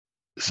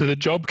So the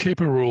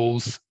Jobkeeper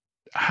rules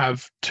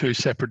have two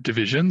separate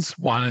divisions.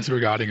 One is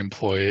regarding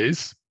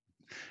employees,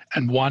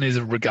 and one is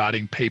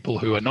regarding people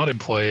who are not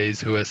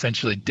employees, who are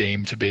essentially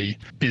deemed to be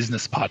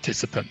business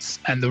participants.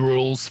 And the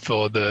rules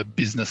for the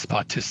business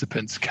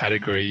participants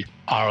category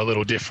are a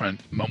little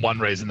different. And one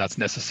reason that's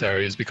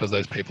necessary is because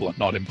those people are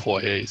not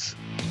employees.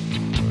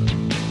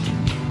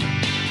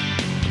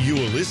 You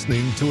are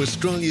listening to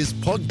Australia's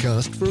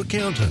podcast for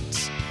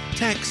accountants,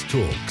 Tax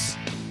Talks,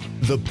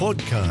 the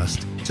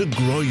podcast to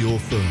grow your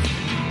firm.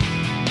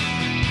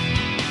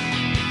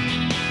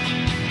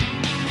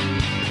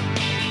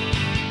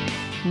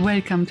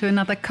 Welcome to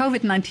another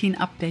COVID-19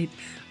 update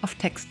of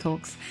Tax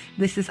Talks.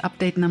 This is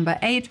update number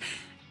 8.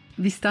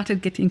 We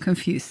started getting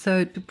confused,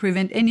 so to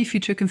prevent any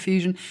future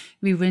confusion,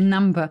 we will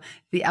number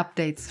the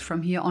updates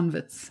from here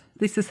onwards.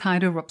 This is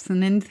Heide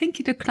Robson, and thank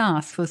you to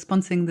Class for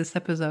sponsoring this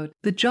episode.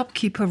 The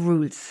Jobkeeper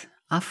rules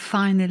are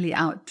finally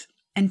out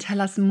and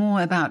tell us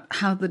more about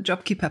how the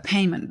Jobkeeper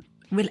payment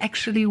will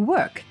actually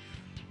work.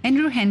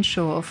 Andrew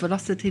Henshaw of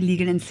Velocity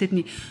Legal in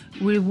Sydney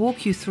will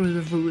walk you through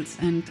the rules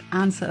and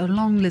answer a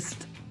long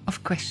list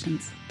of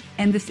questions.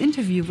 And this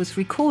interview was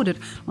recorded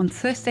on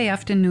Thursday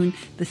afternoon,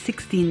 the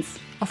 16th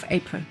of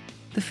April.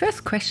 The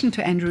first question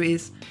to Andrew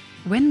is,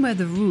 when were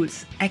the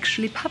rules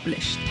actually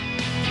published?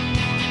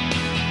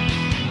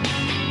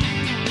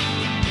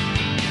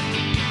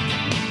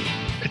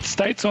 It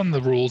states on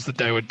the rules that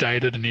they were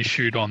dated and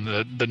issued on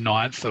the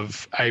 9th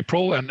of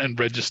April and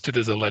registered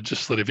as a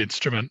legislative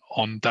instrument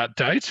on that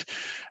date.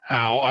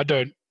 I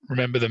don't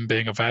remember them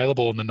being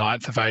available on the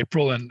 9th of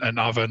April, and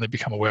I've only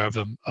become aware of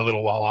them a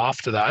little while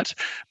after that.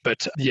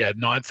 But yeah,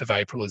 9th of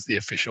April is the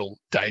official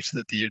date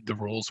that the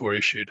rules were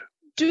issued.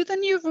 Do the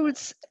new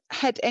rules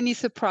had any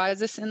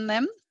surprises in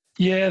them?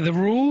 Yeah, the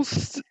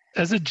rules,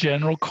 as a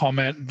general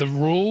comment, the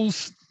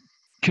rules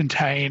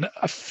contain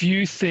a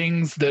few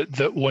things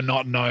that were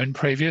not known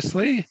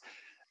previously,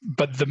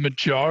 but the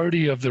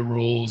majority of the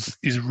rules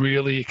is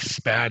really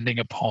expanding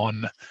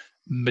upon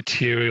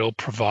material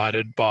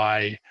provided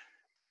by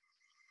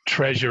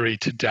Treasury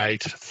to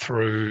date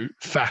through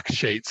fact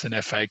sheets and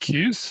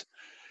FAQs.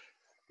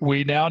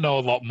 We now know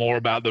a lot more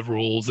about the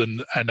rules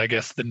and I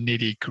guess the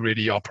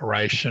nitty-gritty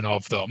operation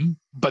of them,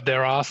 but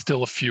there are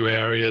still a few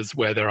areas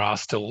where there are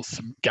still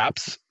some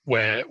gaps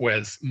where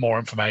more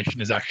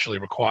information is actually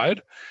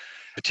required,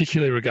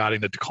 particularly regarding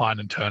the decline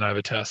in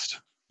turnover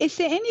test. Is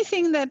there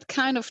anything that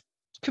kind of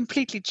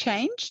completely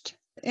changed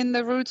in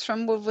the rules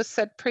from what was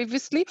said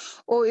previously,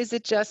 or is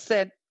it just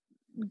that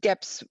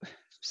gaps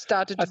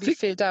started to be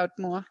filled out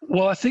more?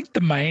 Well, I think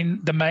the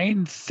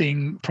main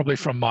thing, probably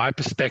from my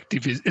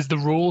perspective, is the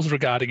rules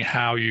regarding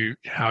how you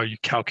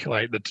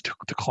calculate the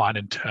decline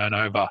in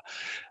turnover.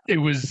 It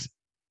was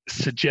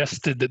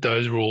suggested that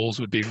those rules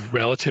would be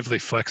relatively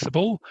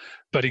flexible,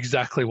 but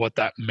exactly what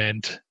that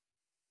meant,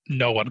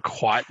 no one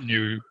quite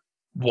knew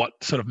what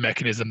sort of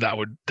mechanism that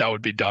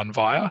would be done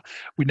via.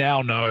 We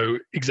now know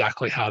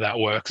exactly how that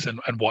works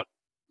and what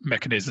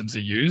mechanisms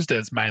are used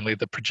as mainly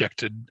the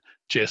projected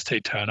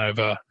GST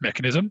turnover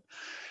mechanism.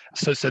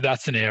 So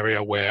that's an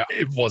area where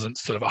it wasn't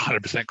sort of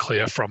 100%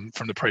 clear from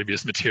the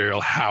previous material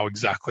how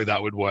exactly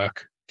that would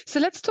work. So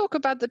let's talk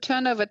about the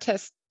turnover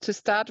test to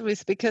start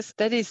with, because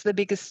that is the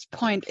biggest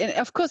point. And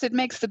of course, it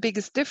makes the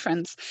biggest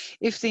difference.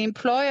 If the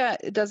employer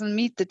doesn't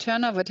meet the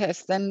turnover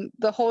test, then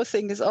the whole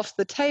thing is off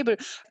the table.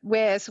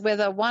 Whereas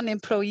whether one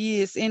employee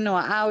is in or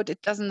out,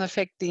 it doesn't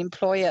affect the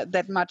employer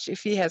that much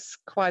if he has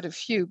quite a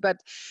few. But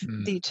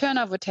the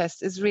turnover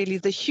test is really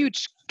the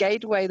huge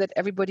gateway that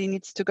everybody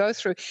needs to go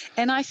through.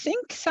 And I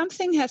think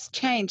something has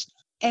changed.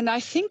 And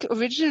I think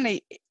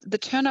originally the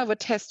turnover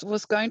test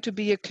was going to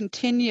be a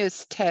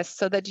continuous test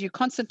so that you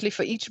constantly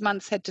for each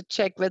month had to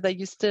check whether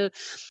you still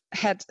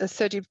had a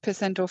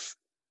 30% of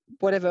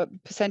whatever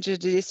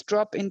percentage it is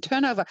drop in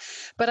turnover.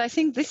 But I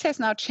think this has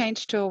now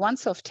changed to a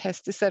once-off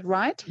test. Is that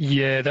right?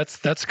 Yeah,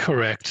 that's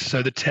correct.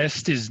 So the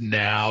test is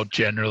now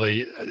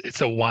generally,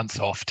 it's a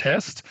once-off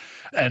test.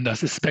 And I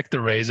suspect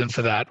the reason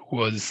for that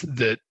was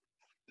that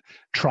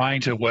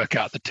trying to work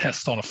out the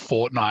test on a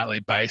fortnightly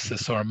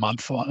basis or a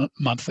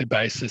monthly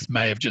basis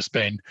may have just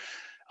been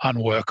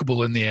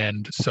unworkable in the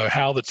end. So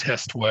how the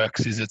test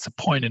works is it's a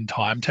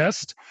point-in-time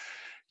test.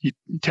 You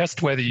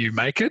test whether you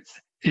make it.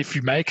 If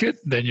you make it,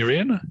 then you're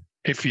in.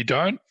 If you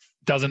don't,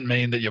 doesn't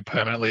mean that you're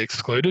permanently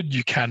excluded.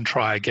 You can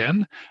try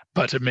again,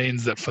 but it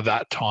means that for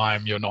that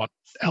time, you're not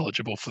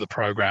eligible for the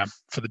program,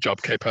 for the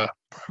Jobkeeper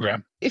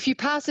program. If you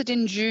pass it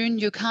in June,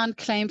 you can't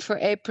claim for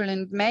April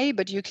and May,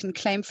 but you can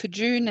claim for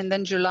June and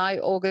then July,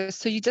 August.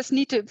 So you just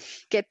need to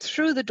get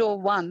through the door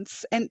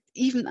once. And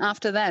even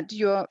after that,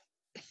 your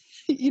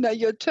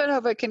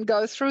turnover can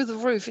go through the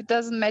roof. It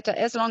doesn't matter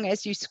as long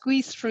as you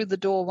squeeze through the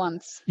door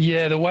once.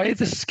 Yeah, the way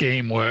the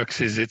scheme works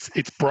is it's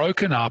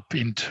broken up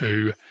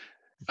into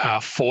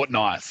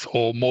fortnights,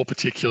 or more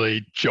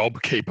particularly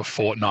Jobkeeper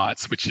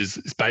fortnights, which is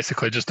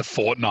basically just a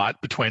fortnight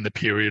between the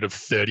period of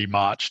 30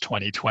 March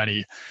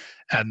 2020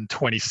 and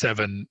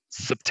 27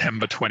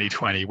 September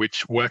 2020,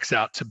 which works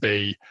out to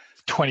be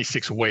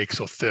 26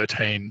 weeks or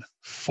 13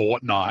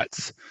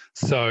 fortnights.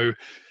 So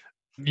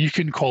You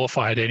can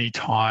qualify at any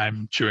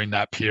time during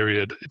that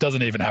period. It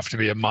doesn't even have to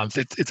be a month.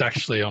 It's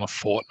actually on a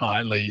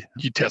fortnightly.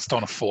 You test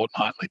on a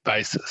fortnightly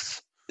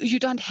basis. You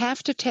don't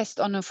have to test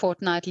on a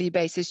fortnightly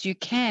basis. You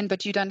can,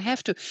 but you don't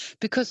have to,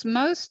 because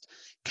most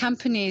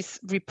companies'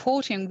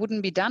 reporting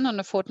wouldn't be done on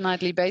a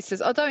fortnightly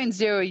basis. Although in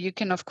Xero, you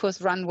can, of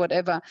course, run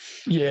whatever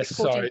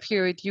reporting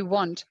period you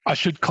want. I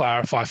should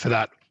clarify for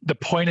that. The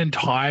point in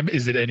time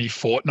is at any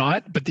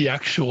fortnight, but the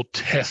actual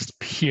test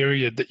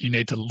period that you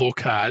need to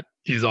look at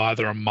is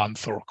either a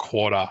month or a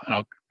quarter. And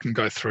I can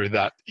go through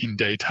that in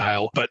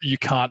detail. But you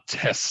can't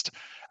test,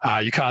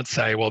 you can't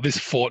say, well, this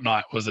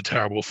fortnight was a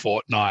terrible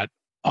fortnight,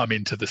 I'm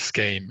into the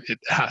scheme. It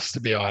has to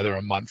be either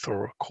a month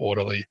or a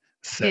quarterly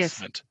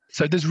assessment. Yes.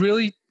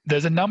 So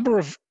there's a number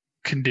of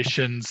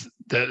conditions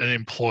that an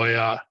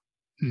employer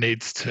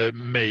needs to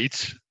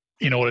meet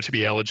in order to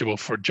be eligible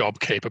for a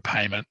Jobkeeper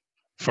payment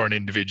for an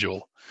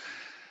individual.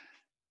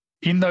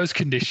 In those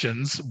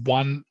conditions,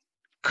 one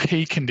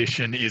key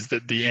condition is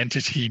that the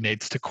entity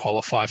needs to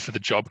qualify for the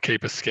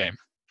Jobkeeper scheme.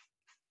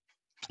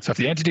 So if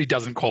the entity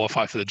doesn't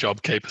qualify for the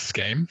Jobkeeper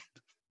scheme,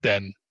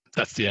 then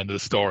that's the end of the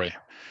story.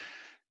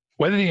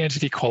 Whether the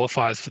entity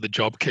qualifies for the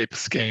Jobkeeper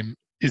scheme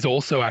is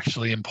also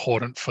actually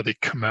important for the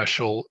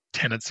Commercial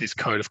Tenancies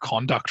Code of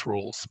Conduct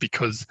rules,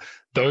 because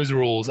those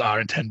rules are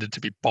intended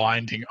to be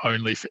binding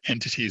only for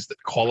entities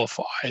that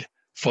qualify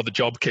for the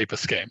Jobkeeper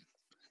scheme.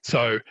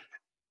 So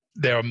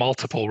there are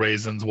multiple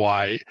reasons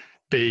why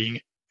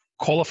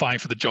qualifying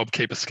for the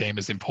Jobkeeper scheme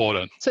is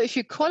important. So if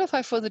you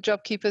qualify for the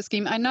Jobkeeper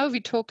scheme, I know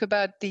we talk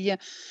about the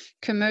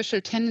Commercial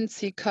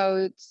Tenancy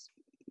Codes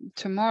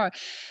tomorrow,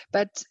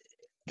 but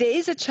there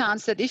is a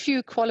chance that if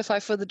you qualify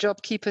for the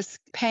Jobkeeper's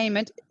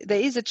payment, there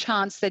is a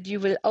chance that you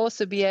will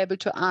also be able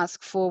to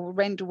ask for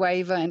rent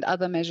waiver and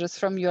other measures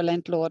from your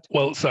landlord.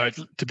 Well, so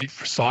to be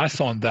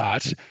precise on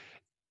that,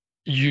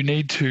 you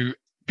need to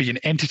be an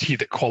entity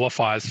that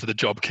qualifies for the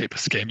Jobkeeper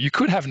scheme. You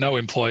could have no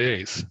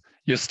employees.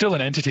 You're still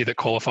an entity that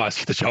qualifies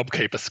for the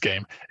Jobkeeper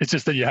scheme. It's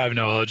just that you have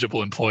no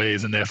eligible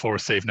employees and therefore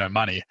receive no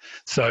money.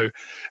 So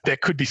there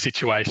could be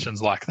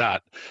situations like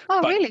that.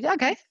 Oh, really?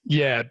 Okay.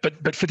 Yeah,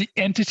 but for the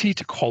entity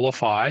to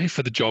qualify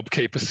for the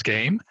Jobkeeper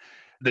scheme,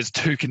 there's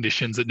two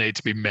conditions that need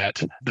to be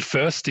met. The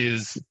first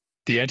is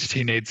the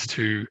entity needs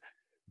to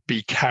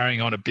be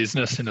carrying on a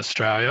business in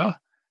Australia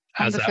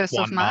as at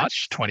 1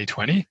 March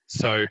 2020.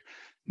 So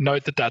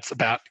note that that's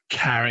about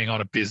carrying on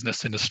a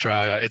business in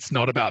Australia. It's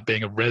not about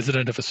being a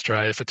resident of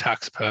Australia for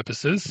tax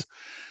purposes,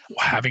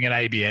 or having an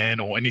ABN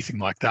or anything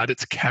like that.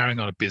 It's carrying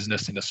on a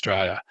business in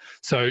Australia.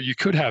 So you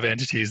could have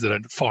entities that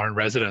are foreign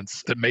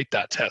residents that meet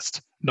that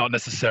test, not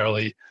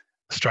necessarily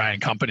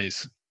Australian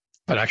companies,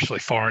 but actually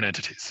foreign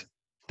entities.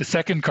 The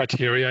second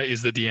criteria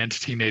is that the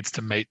entity needs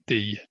to meet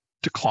the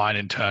decline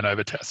in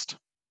turnover test.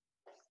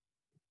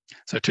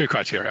 So two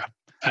criteria.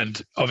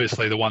 And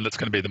obviously the one that's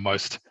going to be the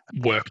most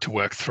work to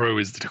work through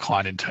is the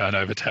decline in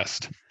turnover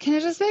test. Can I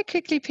just very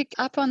quickly pick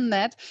up on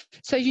that?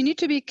 So you need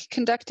to be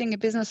conducting a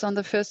business on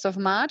the 1st of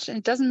March, and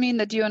it doesn't mean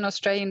that you're an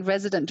Australian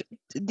resident.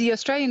 The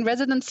Australian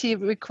residency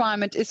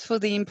requirement is for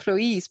the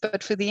employees,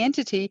 but for the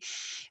entity,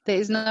 there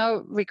is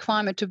no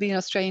requirement to be an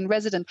Australian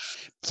resident.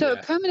 So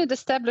a permanent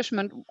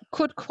establishment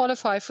could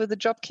qualify for the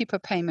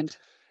Jobkeeper payment.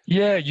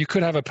 Yeah, you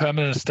could have a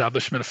permanent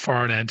establishment of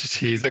foreign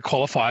entities that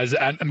qualifies.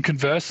 And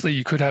conversely,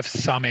 you could have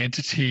some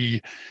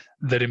entity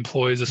that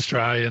employs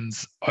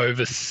Australians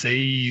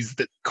overseas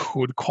that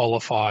could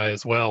qualify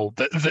as well,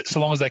 that so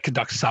long as they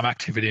conduct some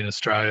activity in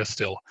Australia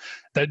still.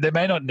 They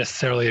may not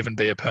necessarily even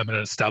be a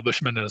permanent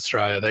establishment in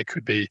Australia. They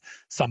could be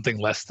something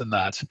less than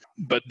that.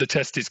 But the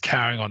test is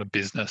carrying on a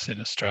business in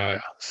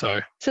Australia.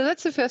 So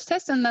that's the first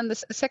test. And then the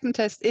second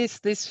test is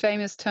this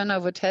famous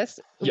turnover test.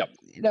 Yep.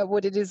 You know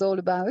what it is all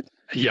about.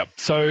 Yep.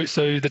 So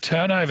the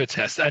turnover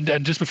test,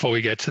 and just before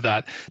we get to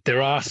that,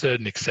 there are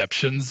certain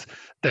exceptions.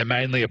 They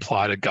mainly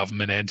apply to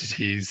government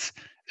entities,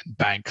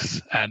 banks,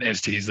 and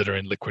entities that are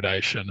in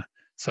liquidation.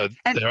 So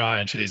there are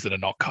entities that are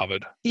not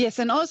covered. Yes,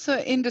 and also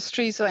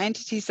industries or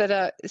entities that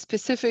are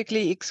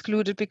specifically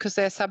excluded because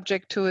they're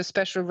subject to a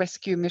special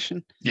rescue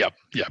mission. Yep,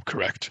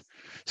 correct.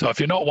 So if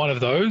you're not one of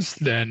those,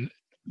 then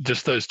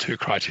just those two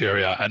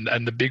criteria.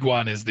 And the big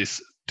one is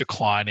this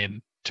decline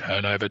in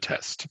turnover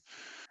test.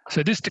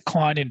 So this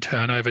decline in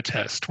turnover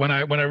test, when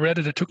I read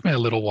it, it took me a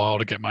little while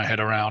to get my head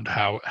around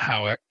how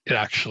it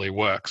actually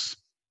works.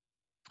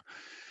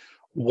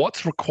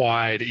 What's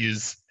required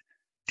is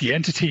the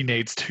entity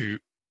needs to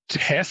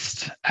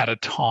test at a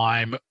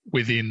time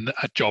within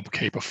a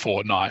Jobkeeper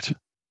fortnight.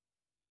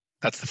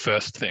 That's the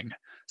first thing.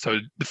 So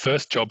the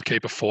first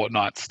Jobkeeper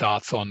fortnight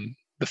starts on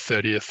the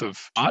 30th of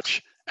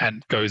March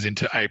and goes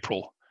into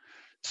April.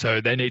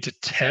 So they need to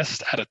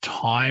test at a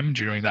time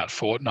during that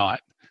fortnight.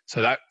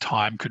 So that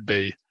time could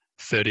be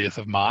 30th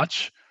of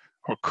March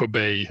or it could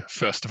be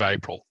 1st of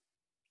April.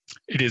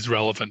 It is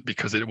relevant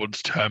because it will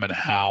determine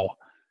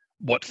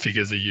what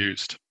figures are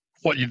used.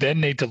 What you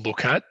then need to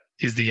look at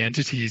is the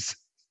entity's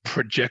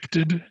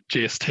projected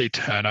GST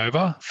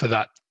turnover for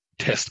that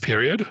test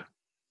period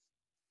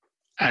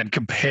and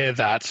compare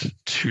that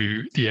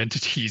to the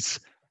entity's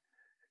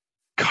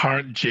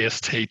current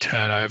GST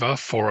turnover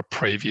for a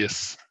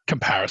previous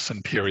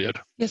comparison period.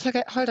 Yes,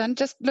 okay, hold on.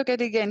 Just look at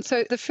it again.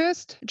 So the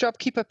first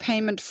Jobkeeper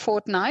payment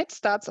fortnight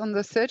starts on the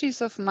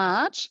 30th of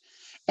March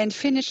and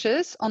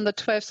finishes on the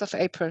 12th of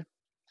April.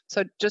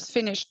 So just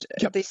finished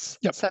this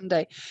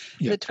Sunday,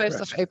 the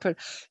 12th of April.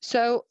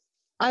 So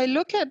I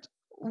look at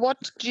what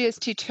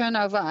GST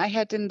turnover I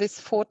had in this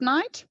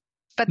fortnight.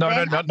 But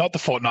not the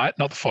fortnight,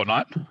 not the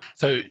fortnight.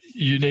 So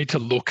you need to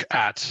look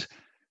at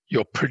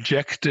your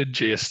projected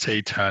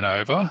GST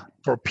turnover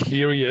for a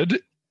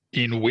period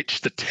in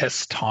which the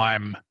test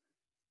time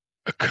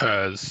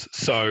occurs.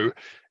 So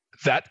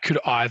that could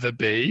either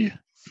be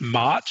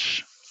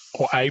March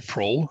or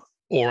April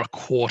or a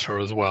quarter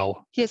as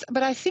well. Yes,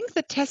 but I think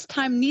the test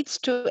time needs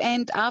to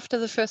end after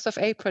the 1st of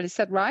April. Is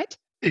that right?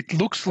 It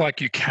looks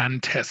like you can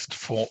test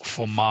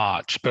for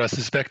March, but I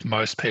suspect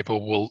most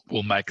people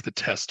will make the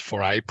test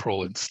for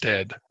April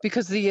instead.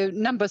 Because the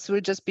numbers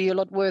will just be a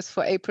lot worse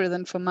for April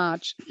than for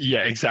March. Yeah,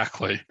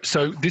 exactly.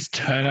 So this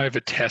turnover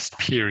test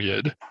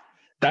period,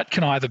 that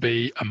can either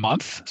be a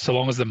month, so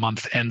long as the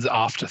month ends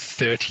after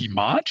 31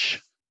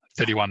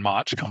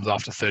 March comes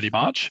after 30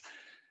 March,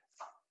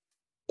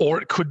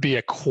 or it could be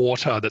a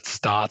quarter that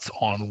starts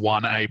on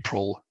 1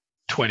 April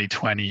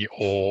 2020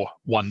 or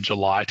 1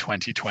 July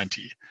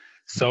 2020.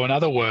 So in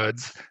other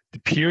words, the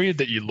period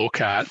that you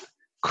look at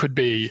could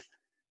be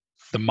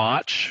the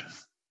March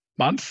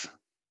month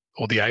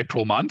or the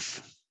April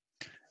month.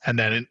 And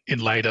then in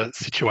later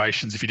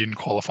situations, if you didn't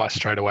qualify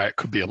straight away, it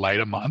could be a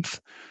later month.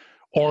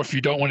 Or if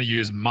you don't want to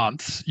use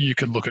months, you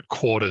can look at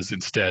quarters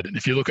instead. And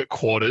if you look at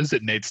quarters,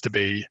 it needs to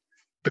be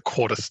the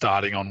quarter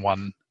starting on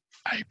 1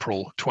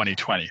 April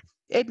 2020.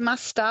 It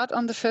must start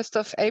on the 1st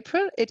of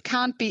April. It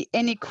can't be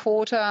any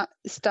quarter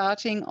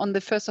starting on the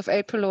 1st of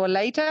April or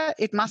later.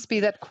 It must be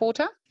that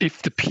quarter.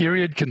 If the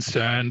period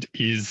concerned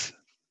is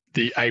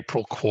the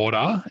April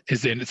quarter,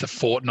 as in it's a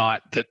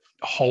fortnight that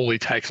wholly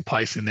takes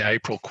place in the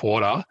April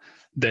quarter,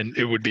 then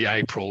it would be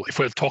April. If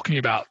we're talking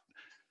about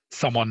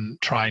someone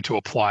trying to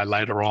apply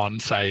later on,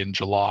 say in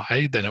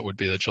July, then it would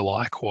be the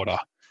July quarter.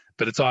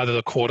 But it's either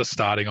the quarter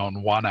starting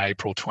on 1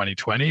 April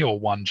 2020 or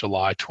 1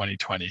 July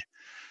 2020.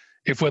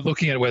 If we're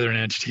looking at whether an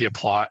entity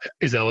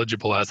is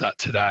eligible as at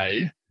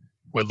today,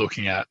 we're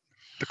looking at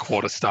the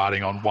quarter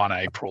starting on 1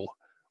 April.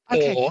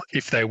 Okay. Or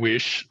if they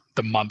wish,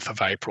 the month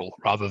of April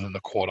rather than the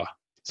quarter.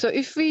 So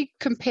if we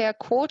compare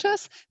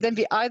quarters, then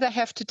we either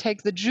have to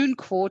take the June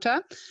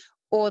quarter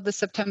or the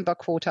September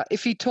quarter.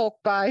 If we talk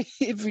by,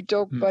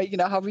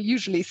 how we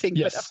usually think.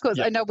 Yes. But of course,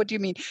 I know what you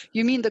mean.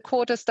 You mean the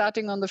quarter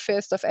starting on the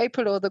 1st of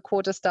April or the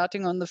quarter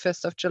starting on the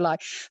 1st of July.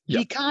 Yep.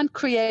 We can't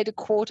create a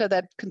quarter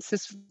that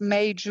consists of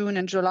May, June,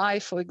 and July,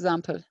 for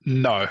example.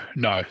 No.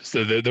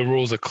 So the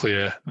rules are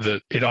clear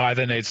that it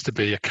either needs to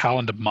be a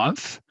calendar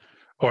month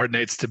or it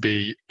needs to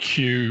be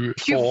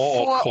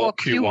Q4 or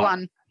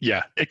Q1.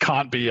 Yeah, it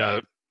can't be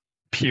a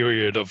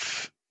period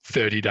of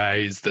 30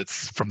 days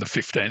that's from the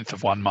 15th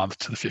of one month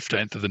to the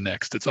 15th of the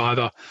next. It's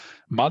either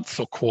months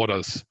or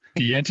quarters.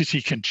 The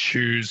entity can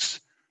choose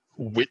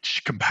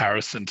which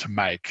comparison to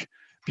make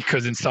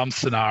because in some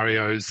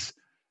scenarios,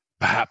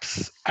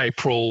 perhaps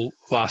April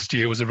last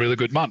year was a really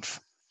good month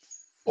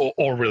or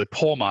a really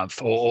poor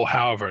month or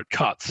however it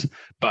cuts.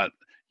 But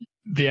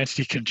the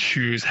entity can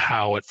choose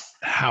how it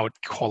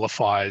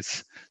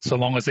qualifies so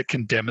long as it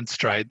can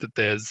demonstrate that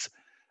there's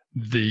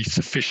the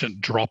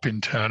sufficient drop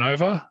in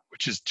turnover,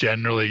 which is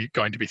generally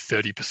going to be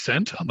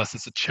 30%, unless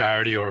it's a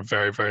charity or a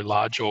very, very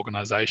large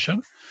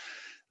organization,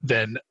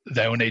 then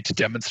they will need to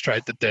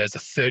demonstrate that there's a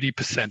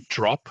 30%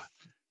 drop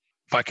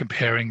by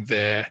comparing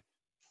their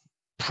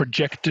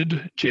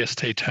projected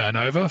GST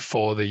turnover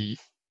for the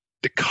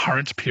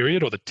current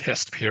period or the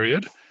test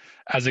period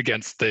as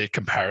against the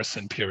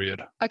comparison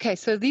period. Okay,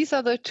 so these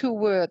are the two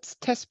words,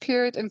 test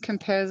period and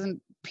comparison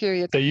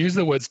period. They use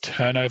the words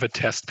turnover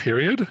test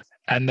period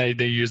and they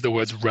use the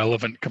words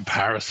relevant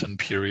comparison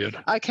period.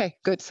 Okay,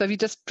 good. So we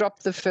just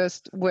dropped the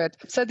first word.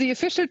 So the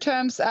official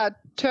terms are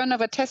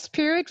turnover test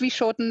period, we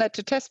shorten that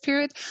to test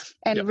period,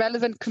 and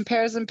relevant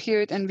comparison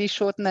period, and we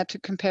shorten that to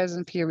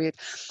comparison period.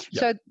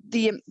 Yep. So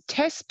the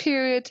test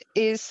period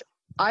is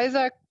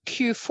either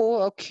Q4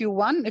 or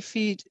Q1 if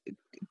we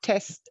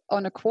test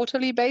on a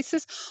quarterly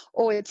basis,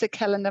 or it's a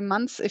calendar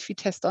month if we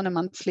test on a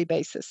monthly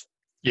basis.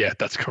 Yeah,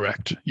 that's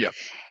correct. Yep.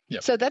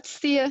 So that's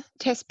the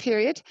test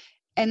period.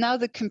 And now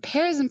the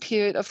comparison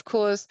period, of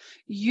course,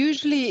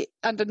 usually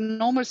under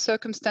normal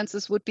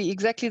circumstances would be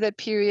exactly that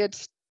period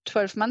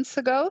 12 months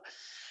ago.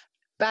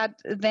 But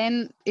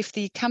then if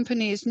the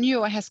company is new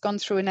or has gone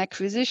through an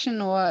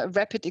acquisition or a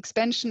rapid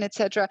expansion,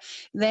 etc.,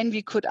 then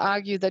we could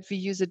argue that we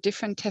use a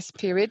different test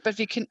period. But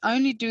we can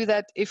only do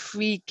that if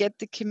we get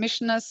the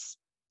commissioner's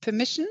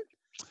permission.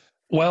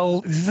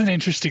 Well, this is an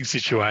interesting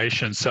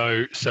situation.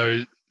 So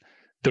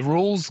the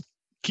rules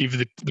give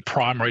the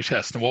primary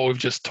test, and what we've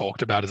just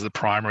talked about is the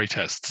primary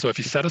test. So if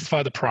you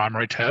satisfy the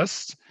primary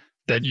test,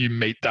 then you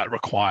meet that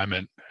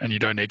requirement and you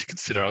don't need to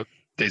consider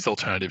these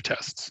alternative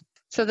tests.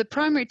 So the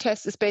primary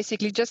test is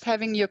basically just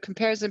having your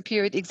comparison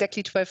period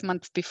exactly 12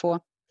 months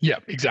before. Yeah,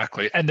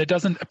 exactly. And there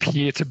doesn't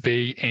appear to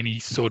be any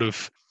sort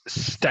of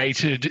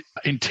stated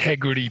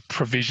integrity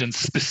provision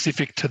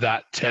specific to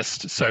that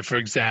test. So, for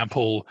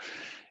example,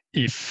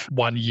 if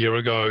 1 year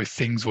ago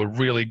things were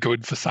really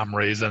good for some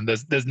reason,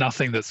 there's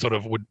nothing that sort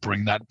of would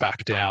bring that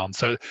back down.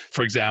 So,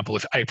 for example,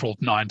 if April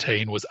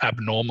 19 was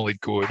abnormally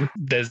good,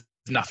 there's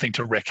nothing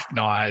to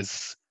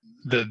recognize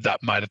that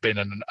might have been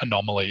an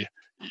anomaly.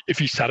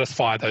 If you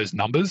satisfy those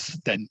numbers,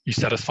 then you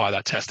satisfy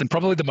that test. And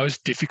probably the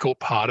most difficult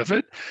part of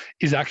it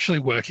is actually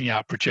working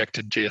out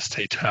projected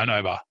GST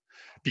turnover,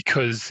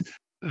 because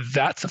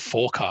that's a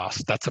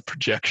forecast, that's a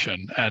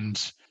projection.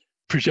 And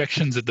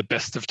projections at the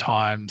best of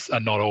times are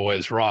not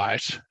always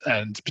right.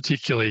 And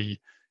particularly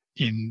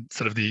in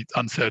sort of the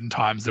uncertain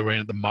times that we're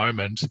in at the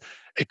moment,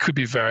 it could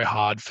be very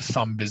hard for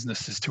some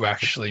businesses to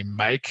actually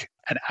make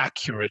an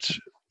accurate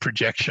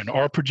projection,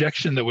 or a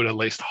projection that would at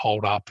least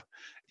hold up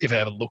if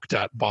ever looked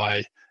at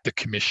by the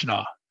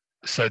commissioner.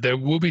 So there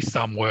will be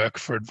some work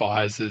for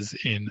advisors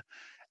in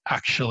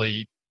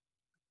actually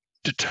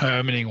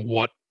determining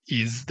what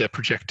is their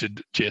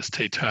projected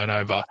GST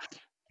turnover.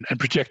 And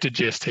projected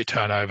GST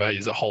turnover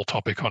is a whole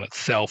topic on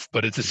itself,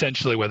 but it's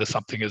essentially whether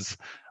something is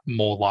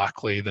more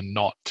likely than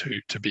not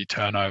to be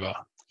turnover.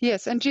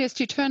 Yes, and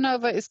GST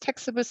turnover is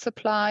taxable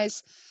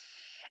supplies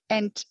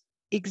and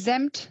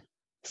exempt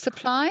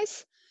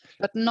supplies,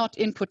 but not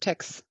input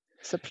tax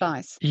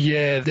supplies.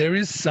 Yeah, there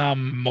is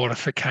some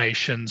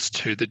modifications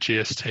to the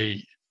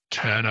GST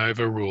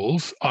turnover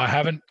rules. I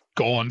haven't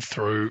gone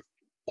through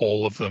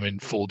all of them in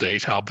full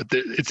detail, but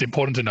it's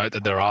important to note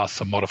that there are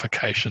some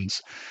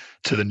modifications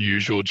to the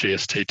usual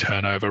GST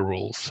turnover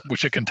rules,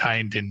 which are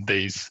contained in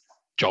these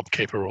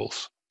Jobkeeper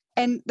rules.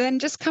 And then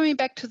just coming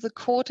back to the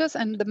quarters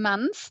and the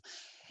months,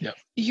 Yep.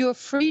 You're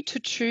free to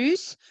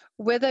choose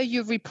whether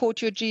you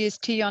report your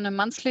GST on a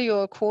monthly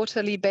or a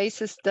quarterly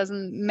basis.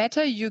 Doesn't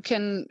matter. You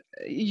can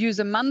use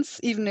a month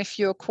even if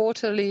you're a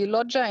quarterly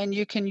lodger, and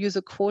you can use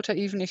a quarter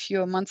even if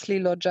you're a monthly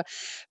lodger.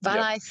 But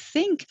Yep. I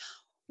think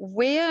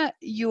where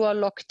you are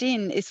locked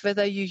in is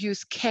whether you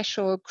use cash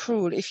or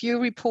accrual. If you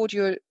report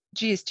your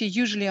GST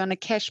usually on a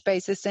cash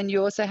basis, then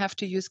you also have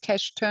to use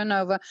cash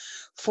turnover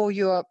for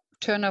your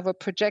turnover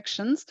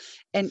projections.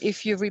 And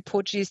if you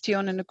report GST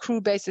on an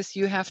accrual basis,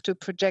 you have to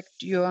project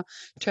your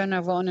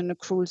turnover on an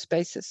accruals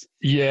basis.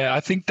 Yeah, I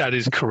think that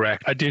is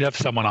correct. I did have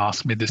someone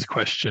ask me this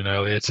question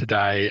earlier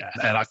today,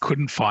 and I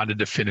couldn't find a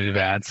definitive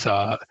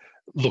answer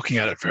looking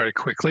at it very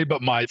quickly.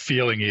 But my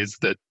feeling is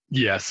that,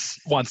 yes,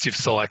 once you've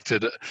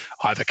selected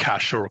either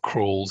cash or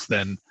accruals,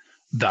 then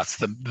that's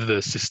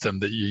the system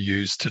that you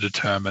use to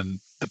determine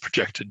the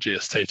projected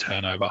GST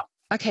turnover.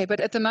 Okay, but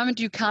at the moment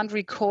you can't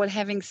recall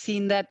having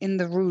seen that in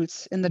the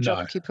rules, in the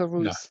Jobkeeper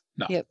rules.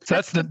 No. Yep. So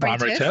that's the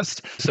primary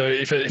test. So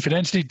if an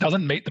entity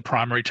doesn't meet the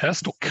primary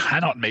test or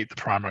cannot meet the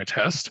primary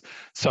test,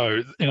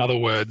 so in other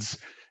words,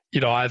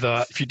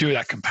 either if you do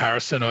that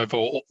comparison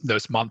over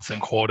those months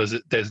and quarters,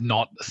 there's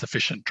not a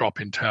sufficient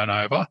drop in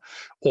turnover,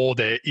 or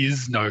there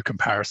is no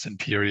comparison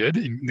period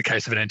in the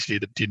case of an entity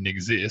that didn't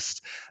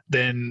exist,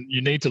 then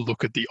you need to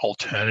look at the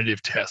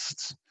alternative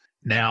tests.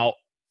 Now,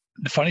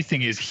 the funny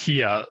thing is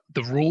here,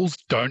 the rules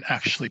don't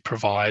actually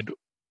provide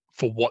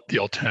for what the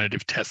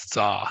alternative tests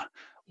are.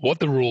 What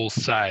the rules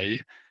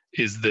say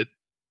is that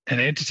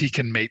an entity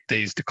can meet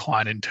these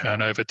decline in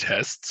turnover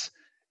tests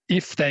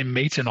if they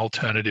meet an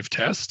alternative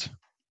test,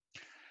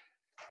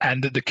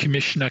 and that the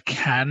commissioner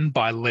can,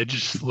 by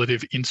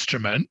legislative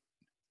instrument,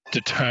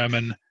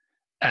 determine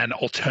an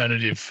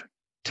alternative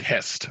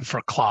test for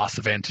a class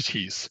of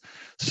entities.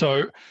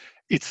 So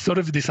it's sort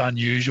of this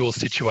unusual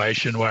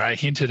situation where I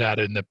hinted at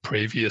in the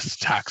previous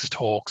tax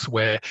talks,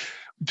 where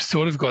we've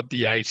sort of got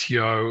the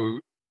ATO,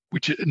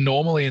 which is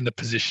normally in the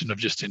position of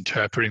just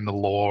interpreting the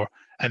law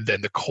and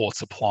then the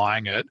courts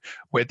applying it,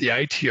 where the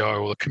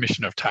ATO, or the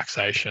Commissioner of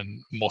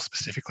Taxation more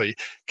specifically,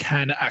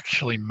 can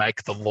actually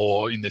make the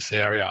law in this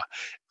area.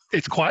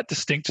 It's quite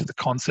distinct to the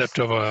concept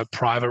of a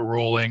private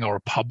ruling or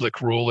a public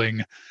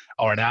ruling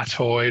or an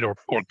ATOID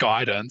or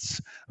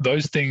guidance.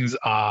 Those things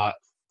are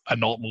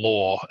not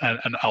law,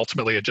 and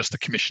ultimately are just the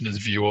commissioner's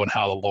view on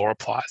how the law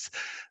applies.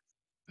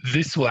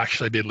 This will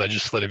actually be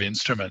legislative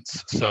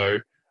instruments. So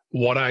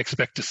what I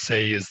expect to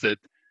see is that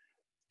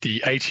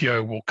the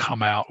ATO will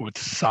come out with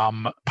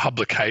some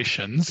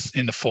publications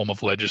in the form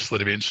of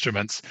legislative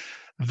instruments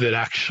that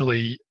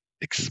actually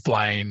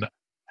explain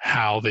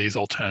how these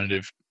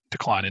alternative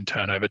decline in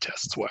turnover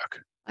tests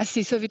work. I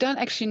see. So we don't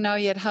actually know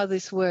yet how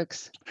this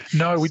works.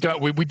 No, we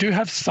don't. We do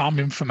have some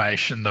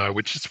information, though,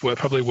 which is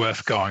probably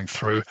worth going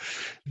through.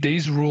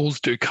 These rules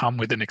do come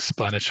with an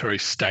explanatory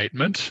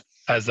statement,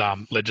 as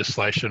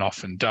legislation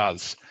often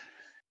does.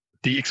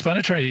 The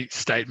explanatory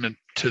statement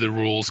to the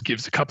rules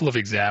gives a couple of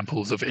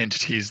examples of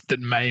entities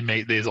that may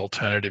meet these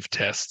alternative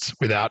tests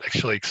without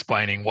actually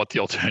explaining what the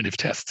alternative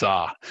tests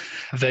are.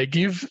 They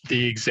give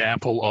the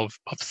example of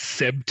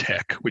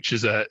Sebtech, which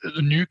is a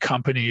new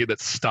company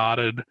that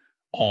started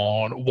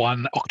on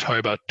 1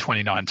 October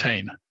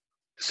 2019.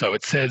 So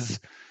it says,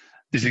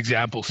 this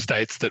example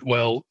states that,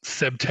 well,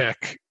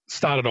 Sebtech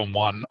started on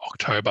 1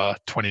 October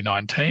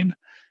 2019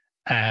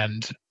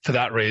 And for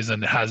that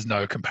reason, it has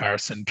no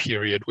comparison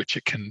period which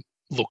it can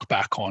look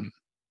back on.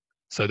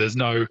 So there's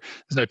no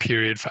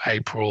period for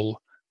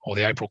April or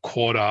the April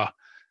quarter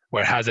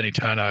where it has any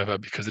turnover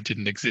because it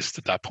didn't exist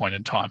at that point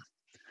in time.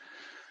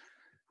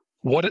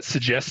 What it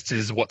suggests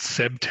is what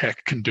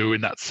SebTech can do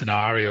in that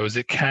scenario is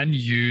it can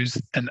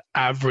use an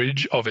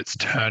average of its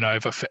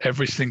turnover for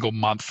every single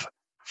month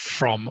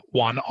from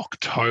 1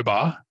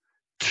 October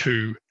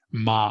to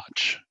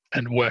March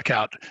and work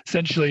out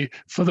essentially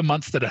for the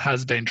months that it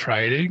has been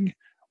trading,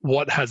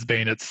 what has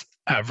been its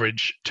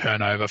average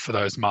turnover for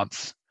those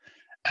months.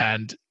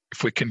 And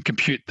if we can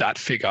compute that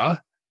figure,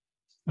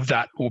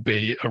 that will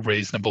be a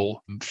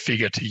reasonable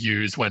figure to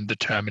use when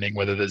determining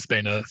whether there's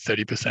been a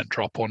 30%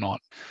 drop or not.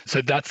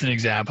 So that's an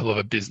example of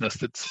a business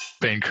that's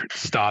been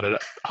started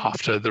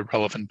after the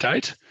relevant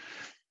date.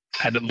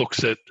 And it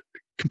looks at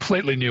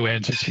completely new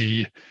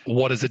entity.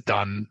 What has it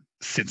done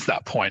since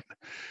that point?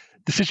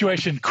 The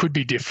situation could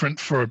be different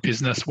for a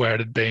business where it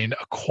had been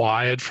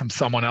acquired from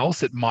someone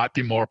else. It might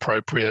be more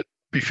appropriate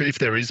if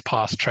there is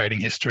past trading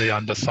history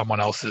under someone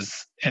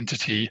else's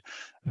entity,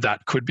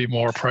 that could be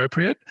more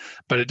appropriate,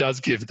 but it does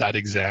give that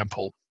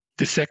example.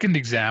 The second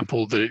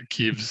example that it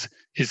gives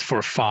is for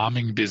a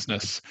farming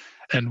business.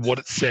 And what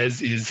it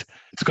says is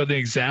it's got an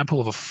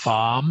example of a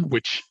farm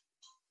which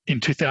in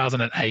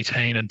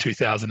 2018 and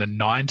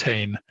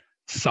 2019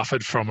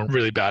 suffered from a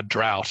really bad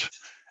drought.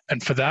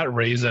 And for that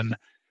reason,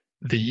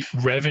 the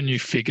revenue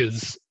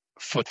figures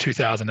for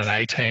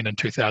 2018 and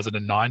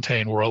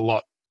 2019 were a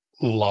lot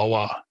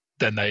lower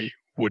than they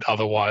would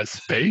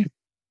otherwise be.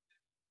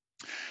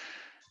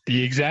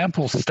 The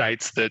example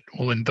states that,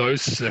 well, in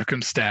those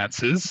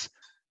circumstances,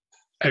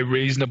 a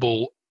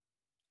reasonable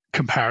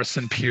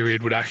comparison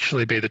period would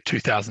actually be the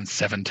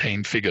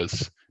 2017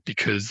 figures,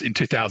 because in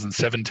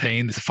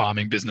 2017, this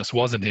farming business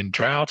wasn't in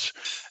drought,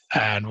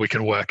 and we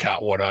can work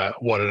out what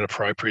an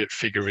appropriate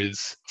figure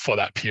is for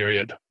that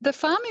period. The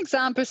farm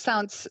example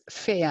sounds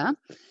fair.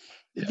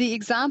 Yeah. The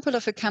example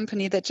of a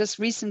company that just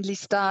recently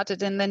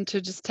started and then to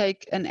just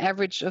take an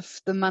average of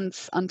the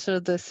months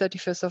until the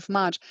 31st of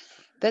March,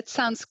 that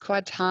sounds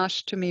quite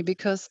harsh to me,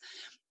 because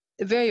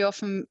very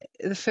often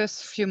the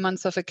first few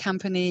months of a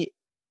company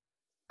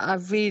are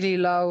really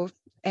low,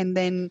 and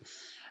then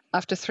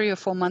after 3 or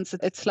 4 months,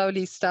 it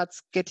slowly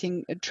starts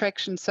getting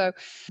traction. So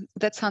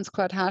that sounds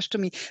quite harsh to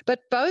me. But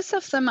both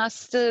of them are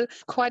still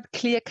quite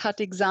clear-cut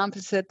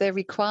examples that they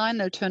require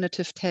an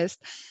alternative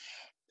test.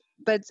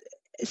 But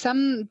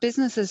some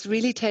businesses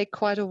really take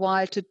quite a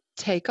while to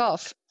take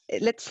off.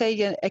 Let's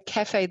say a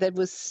cafe that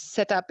was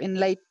set up in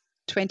late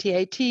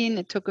 2018,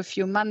 it took a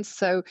few months.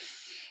 So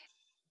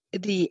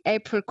the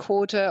April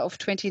quarter of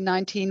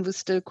 2019 was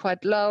still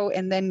quite low.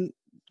 And then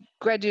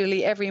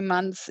gradually every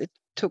month it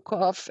took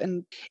off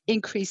and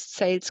increased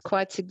sales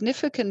quite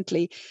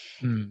significantly.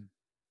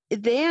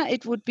 There,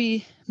 it would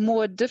be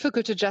more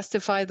difficult to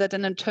justify that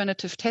an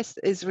alternative test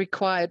is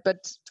required,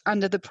 but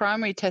under the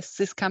primary test,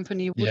 this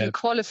company wouldn't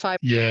qualify.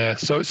 Yeah.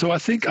 So I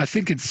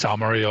think in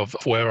summary of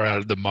where we're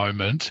at the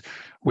moment,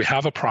 we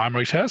have a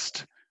primary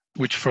test,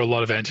 which for a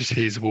lot of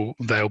entities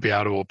they'll be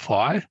able to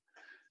apply.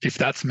 If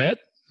that's met,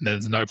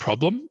 there's no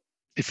problem.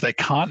 If they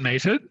can't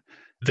meet it,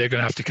 they're going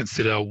to have to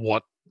consider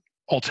what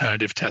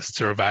alternative tests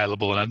are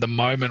available. And at the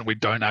moment, we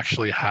don't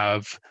actually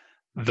have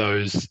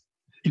those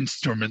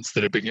instruments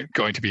that are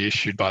going to be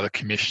issued by the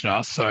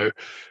commissioner. So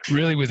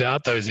really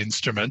without those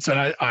instruments,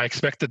 and I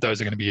expect that those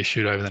are going to be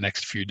issued over the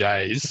next few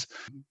days,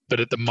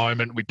 but at the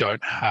moment we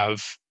don't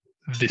have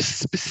the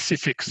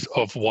specifics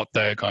of what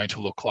they're going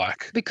to look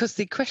like. Because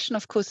the question,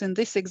 of course, in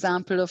this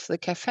example of the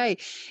cafe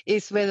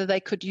is whether they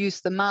could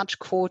use the March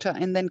quarter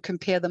and then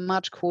compare the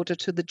March quarter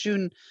to the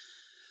June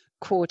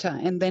quarter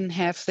and then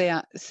have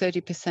their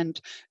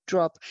 30%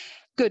 drop.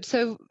 Good.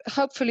 So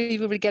hopefully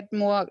we will get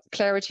more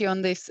clarity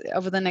on this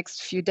over the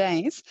next few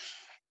days.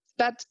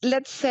 But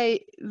let's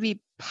say we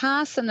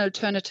pass an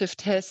alternative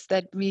test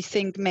that we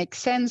think makes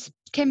sense.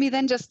 Can we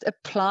then just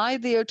apply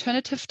the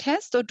alternative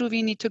test, or do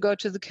we need to go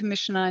to the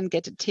commissioner and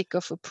get a tick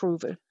of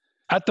approval?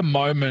 At the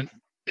moment,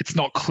 it's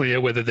not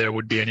clear whether there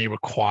would be any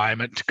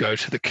requirement to go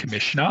to the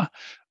commissioner.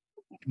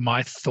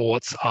 My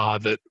thoughts are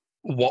that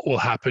what will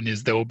happen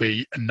is there will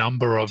be a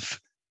number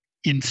of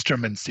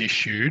instruments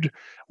issued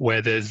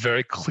where there's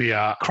very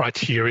clear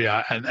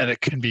criteria and it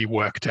can be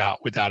worked out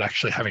without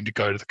actually having to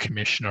go to the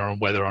commissioner on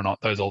whether or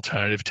not those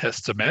alternative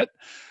tests are met.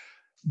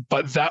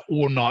 But that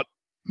will not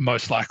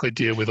most likely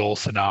deal with all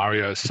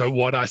scenarios. So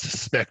what I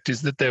suspect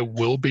is that there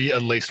will be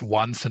at least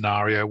one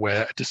scenario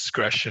where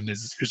discretion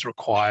is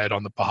required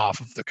on the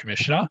behalf of the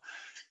commissioner.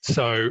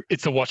 So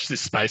it's a watch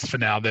this space for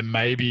now. There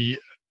may be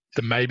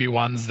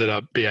ones that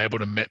are be able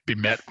to be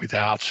met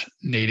without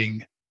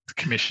needing the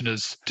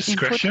commissioner's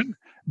discretion,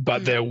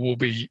 but there will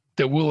be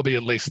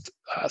at least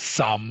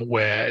some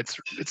where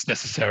it's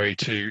necessary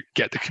to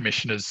get the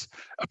commissioner's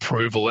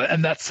approval,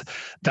 and that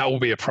will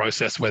be a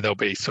process where there'll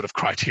be sort of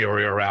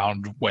criteria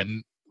around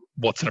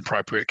what's an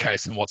appropriate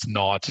case and what's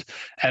not,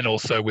 and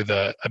also with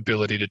the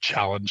ability to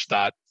challenge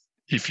that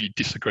if you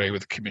disagree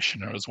with the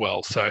commissioner as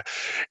well. So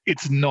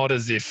it's not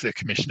as if the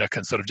commissioner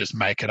can sort of just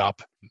make it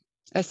up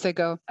as they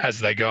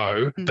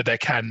go, but they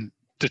can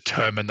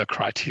determine the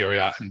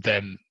criteria and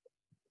then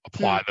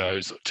apply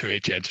those to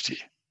each entity.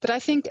 But I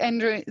think,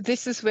 Andrew,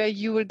 this is where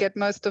you will get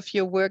most of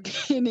your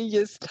work in a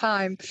year's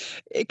time.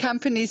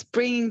 Companies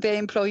bringing their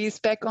employees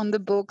back on the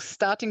books,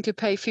 starting to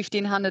pay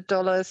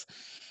 $1,500,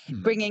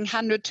 bringing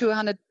 100,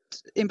 200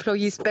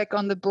 employees back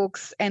on the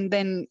books, and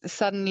then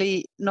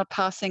suddenly not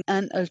passing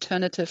an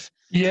alternative.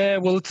 Yeah,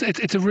 well,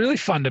 it's a really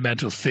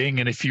fundamental thing.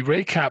 And if you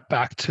recap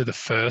back to the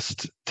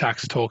first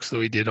tax talks that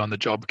we did on the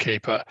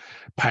Jobkeeper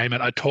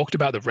payment, I talked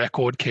about the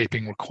record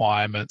keeping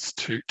requirements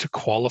to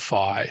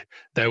qualify.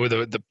 They were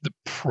the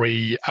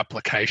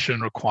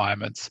pre-application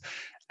requirements.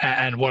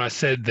 And what I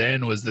said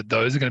then was that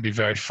those are going to be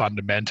very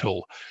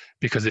fundamental,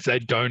 because if they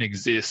don't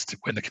exist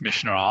when the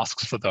commissioner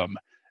asks for them,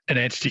 an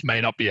entity may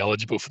not be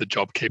eligible for the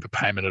Jobkeeper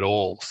payment at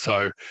all.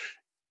 So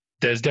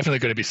there's definitely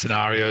going to be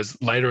scenarios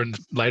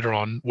later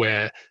on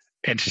where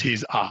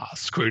entities are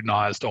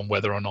scrutinized on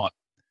whether or not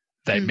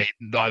they meet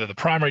either the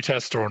primary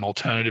test or an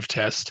alternative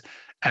test,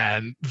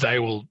 and they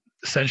will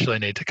essentially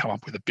need to come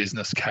up with a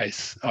business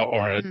case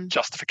or a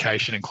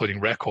justification,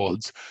 including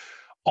records,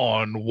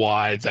 on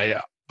why they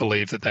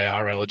believe that they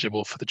are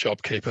eligible for the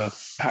Jobkeeper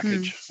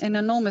package. An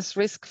enormous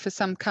risk for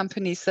some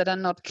companies that are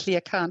not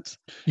clear-cut.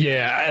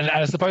 Yeah, and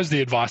I suppose the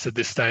advice at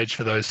this stage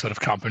for those sort of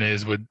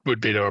companies would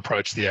be to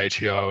approach the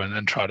ATO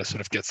and try to sort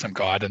of get some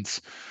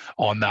guidance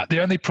on that.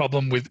 The only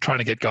problem with trying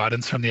to get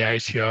guidance from the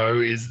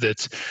ATO is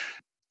that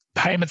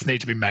payments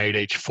need to be made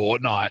each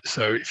fortnight.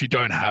 So if you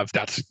don't have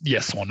that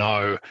yes or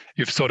no,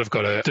 you've sort of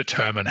got to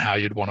determine how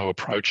you'd want to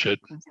approach it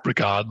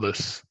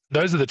regardless.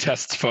 Those are the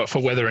tests for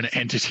whether an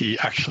entity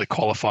actually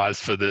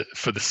qualifies for the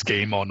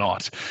scheme or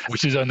not,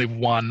 which is only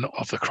one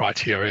of the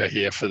criteria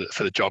here for the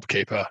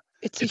Jobkeeper.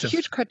 It's a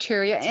huge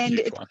criteria, and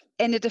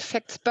it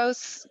affects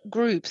both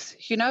groups.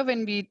 You know,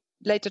 when we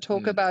later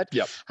talk about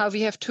how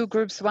we have two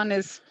groups, one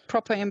is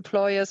proper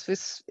employers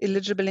with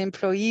eligible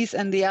employees,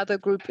 and the other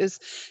group is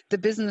the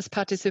business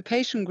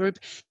participation group.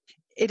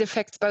 It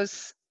affects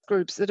both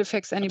groups. It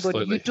affects anybody.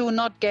 Absolutely. You do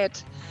not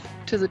get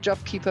to the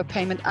Jobkeeper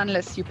payment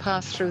unless you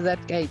pass through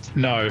that gate.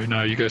 No,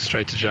 you go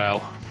straight to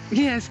jail.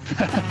 Yes.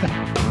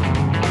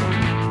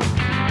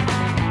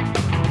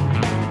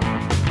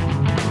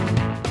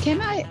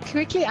 Can I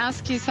quickly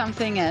ask you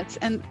something else?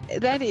 And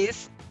that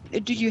is,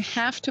 do you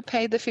have to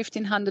pay the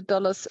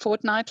 $1,500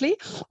 fortnightly,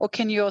 or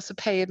can you also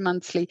pay it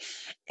monthly?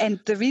 And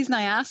the reason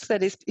I ask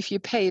that is if you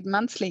pay it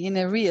monthly in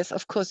arrears,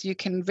 of course, you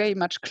can very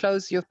much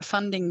close your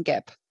funding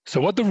gap.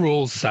 So what the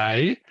rules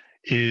say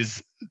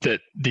is that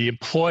the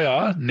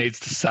employer needs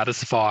to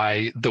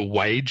satisfy the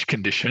wage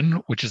condition,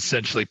 which is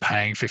essentially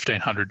paying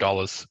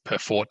 $1,500 per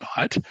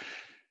fortnight,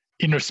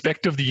 in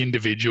respect of the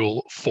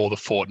individual for the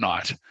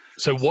fortnight.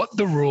 So what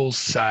the rules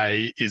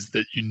say is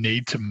that you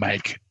need to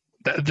make,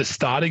 the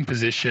starting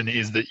position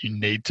is that you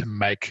need to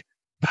make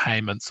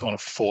payments on a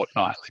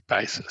fortnightly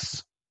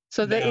basis.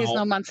 So there is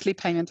no monthly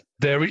payment?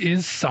 There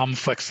is some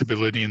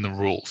flexibility in the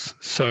rules.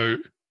 So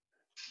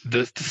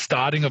the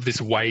starting of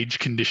this wage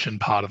condition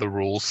part of the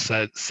rules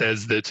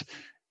says that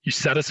you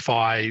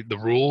satisfy the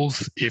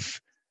rules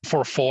if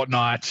for a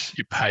fortnight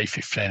you pay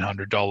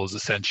 $1,500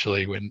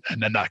 essentially,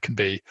 and then that can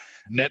be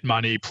net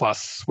money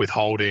plus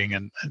withholding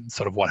and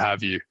sort of what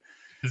have you.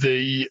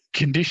 The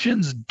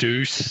conditions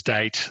do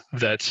state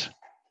that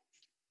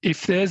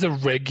if there's a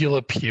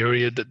regular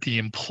period that the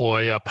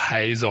employer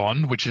pays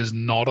on, which is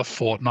not a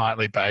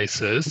fortnightly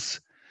basis,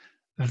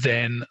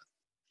 then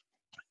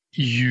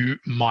you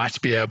might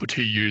be able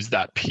to use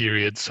that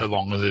period so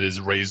long as it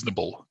is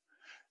reasonable.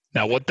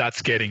 Now, what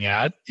that's getting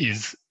at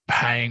is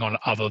paying on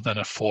other than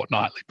a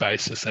fortnightly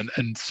basis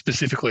and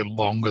specifically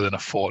longer than a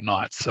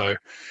fortnight. So it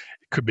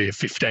could be a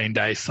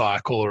 15-day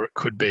cycle or it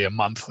could be a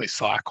monthly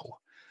cycle.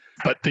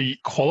 But the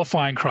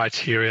qualifying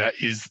criteria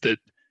is that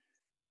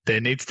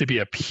there needs to be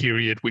a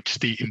period which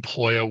the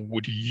employer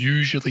would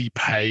usually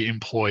pay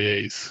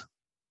employees.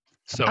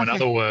 So in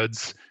other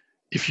words,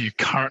 if you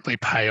currently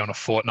pay on a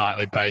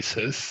fortnightly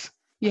basis,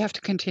 you have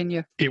to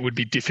continue. It would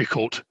be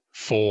difficult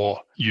for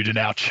you to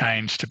now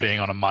change to being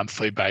on a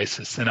monthly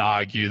basis and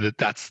argue that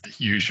that's the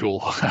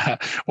usual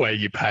way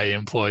you pay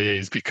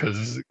employees,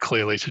 because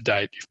clearly to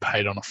date you've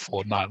paid on a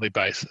fortnightly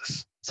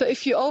basis. So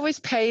if you always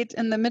paid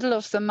in the middle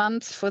of the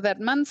month for that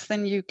month,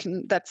 then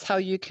that's how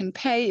you can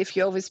pay. If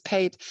you always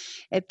paid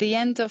at the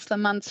end of the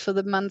month for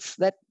the months,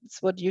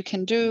 that's what you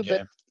can do.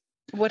 Yeah.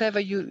 But whatever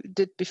you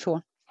did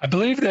before. I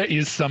believe there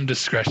is some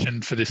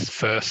discretion for this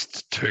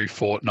first 2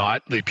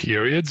 fortnightly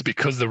periods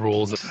because the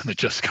rules have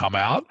just come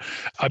out.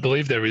 I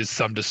believe there is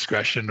some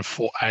discretion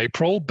for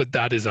April, but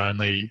that is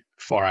only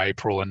for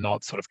April and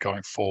not sort of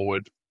going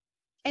forward.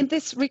 And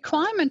this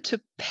requirement to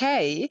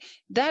pay,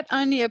 that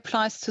only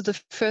applies to the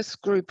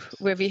first group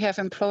where we have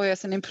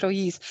employers and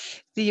employees.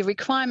 The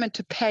requirement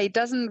to pay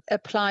doesn't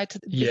apply to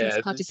the business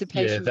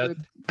participation group.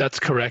 That's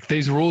correct.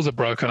 These rules are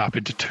broken up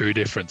into 2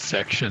 different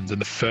sections.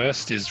 And the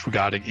first is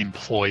regarding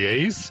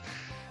employees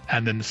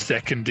And then the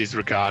second is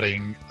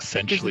regarding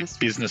essentially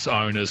business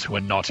owners who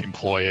are not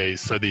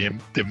employees. So the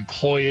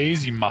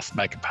employees you must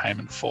make a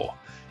payment for.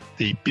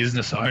 The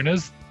business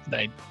owners,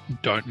 they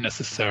don't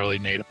necessarily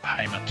need a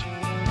payment.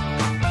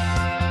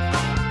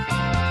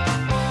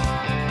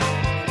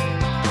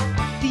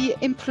 The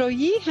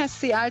employee has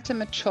the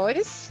ultimate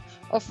choice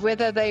of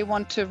whether they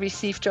want to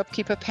receive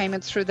Jobkeeper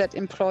payments through that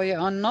employer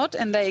or not,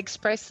 and they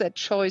express that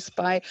choice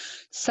by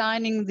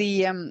signing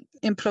the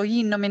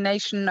employee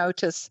nomination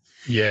notice.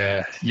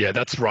 Yeah,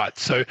 that's right.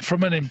 So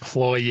from an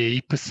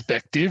employee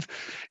perspective,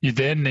 you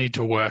then need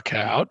to work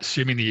out,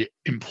 assuming the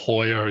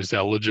employer is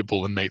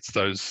eligible and meets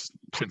those,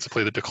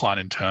 principally the decline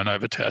in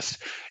turnover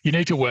test, you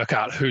need to work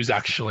out who's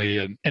actually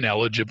an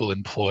eligible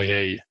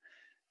employee.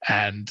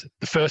 And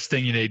the first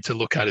thing you need to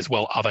look at is,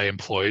 well, are they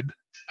employed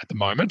at the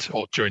moment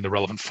or during the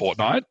relevant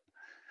fortnight?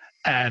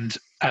 And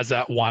as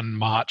at 1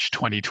 March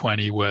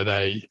 2020, were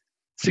they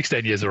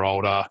 16 years or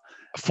older,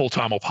 a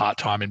full-time or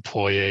part-time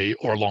employee,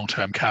 or a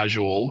long-term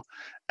casual?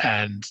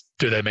 And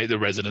do they meet the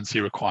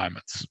residency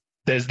requirements?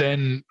 There's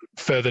then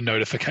further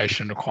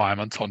notification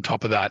requirements on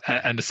top of that.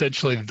 And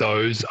essentially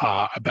those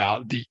are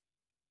about the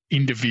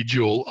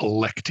individual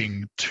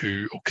electing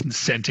to or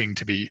consenting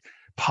to be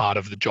part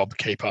of the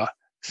Jobkeeper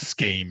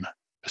scheme.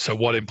 So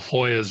what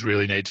employers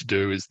really need to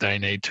do is they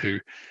need to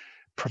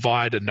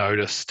provide a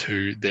notice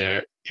to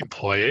their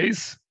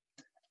employees,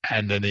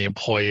 and then the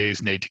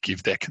employees need to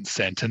give their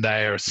consent, and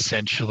they are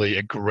essentially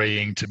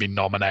agreeing to be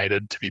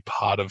nominated to be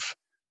part of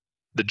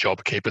the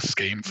Jobkeeper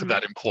scheme for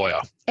that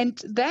employer.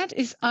 And that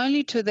is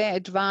only to their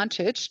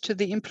advantage, to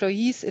the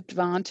employee's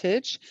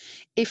advantage,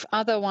 if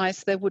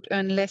otherwise they would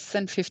earn less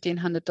than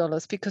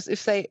 $1,500. Because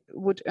if they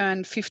would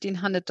earn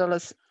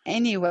 $1,500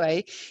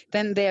 anyway,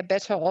 then they're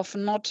better off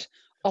not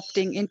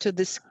opting into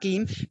the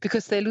scheme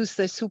because they lose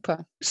their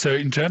super. So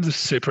in terms of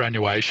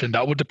superannuation,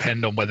 that would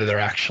depend on whether they're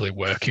actually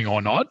working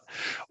or not.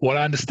 What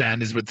I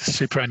understand is with the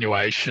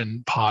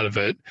superannuation part of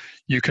it,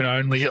 you can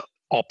only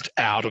opt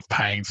out of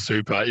paying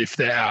super if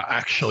they are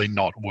actually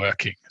not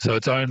working. So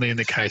it's only in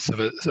the case of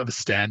a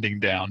standing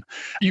down.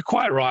 You're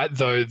quite right,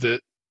 though,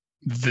 that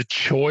the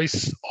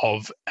choice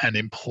of an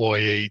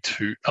employee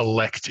to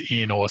elect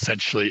in or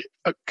essentially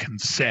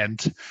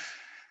consent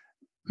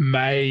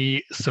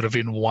may sort of,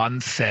 in one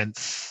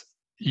sense,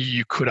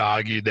 you could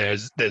argue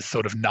there's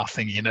sort of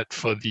nothing in it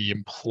for the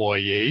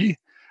employee.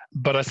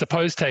 But I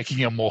suppose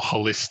taking a more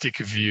holistic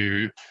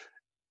view,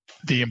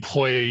 the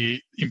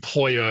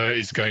employer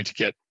is going to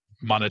get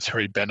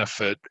monetary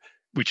benefit,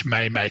 which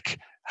may make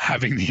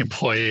having the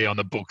employee on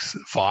the books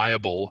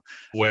viable,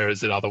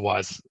 whereas it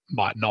otherwise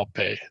might not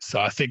be.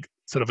 So I think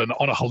sort of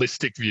on a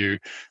holistic view,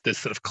 there's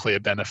sort of clear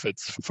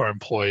benefits for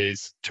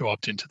employees to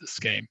opt into the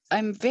scheme.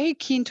 I'm very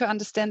keen to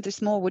understand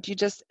this more, what you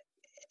just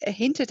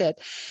hinted at.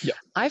 Yeah.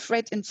 I've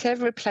read in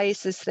several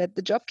places that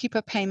the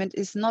Jobkeeper payment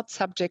is not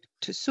subject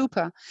to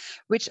super,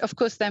 which of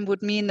course then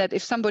would mean that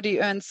if somebody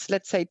earns,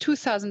 let's say,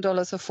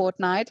 $2,000 a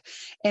fortnight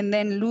and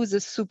then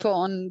loses super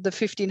on the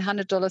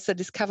 $1,500 that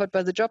is covered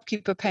by the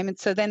Jobkeeper payment,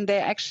 so then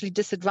they're actually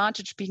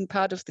disadvantaged being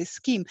part of this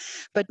scheme.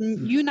 But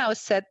you now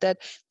said that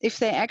if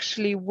they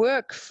actually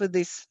work for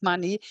this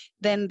money,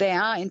 then they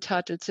are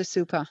entitled to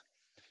super.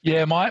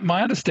 Yeah,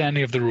 my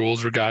understanding of the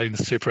rules regarding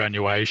the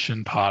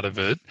superannuation part of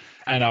it,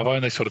 and I've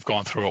only sort of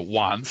gone through it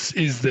once,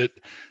 is that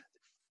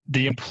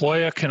the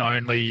employer can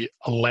only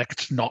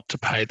elect not to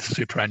pay the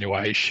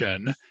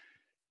superannuation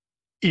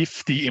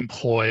if the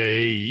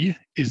employee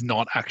is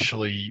not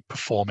actually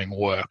performing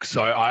work.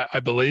 So I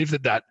believe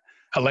that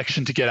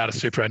election to get out of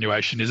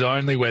superannuation is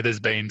only where there's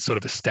been sort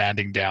of a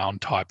standing down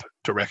type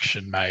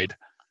direction made.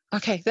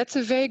 Okay, that's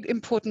a very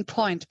important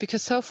point,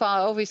 because so far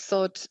I always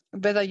thought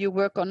whether you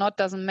work or not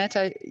doesn't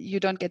matter. You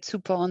don't get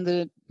super on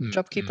the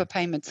Jobkeeper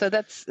payment. So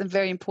that's a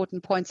very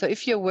important point. So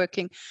if you're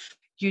working,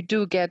 you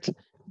do get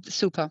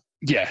super.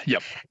 Yeah,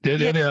 yep.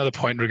 The only other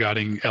point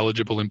regarding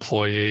eligible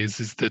employees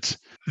is that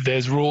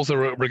there's rules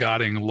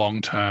regarding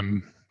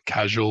long-term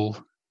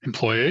casual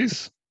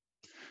employees.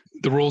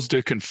 The rules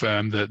do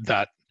confirm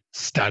that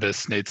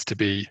status needs to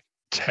be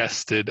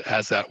tested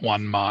as at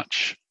 1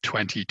 March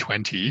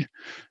 2020.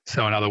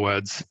 So in other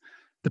words,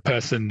 the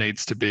person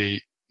needs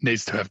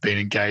to have been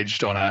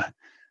engaged on a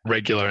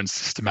regular and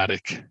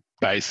systematic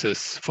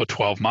basis for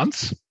 12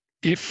 months.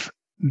 If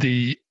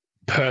the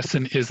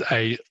person is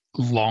a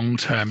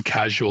long-term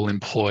casual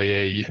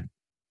employee,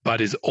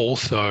 but is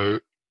also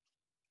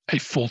a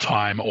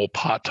full-time or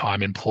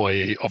part-time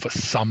employee of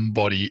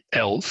somebody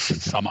else,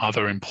 some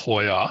other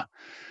employer,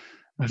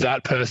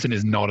 that person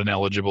is not an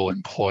eligible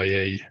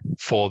employee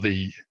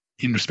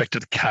in respect to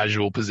the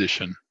casual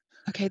position.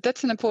 Okay,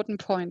 that's an important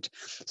point.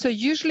 So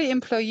usually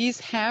employees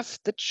have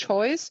the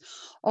choice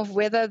of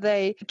whether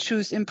they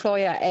choose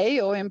employer A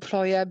or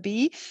employer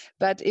B.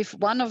 But if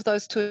one of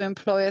those two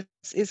employers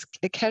is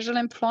a casual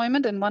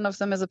employment and one of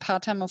them is a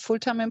part-time or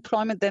full-time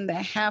employment, then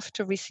they have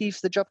to receive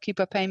the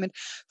Jobkeeper payment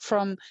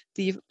from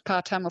the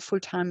part-time or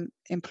full-time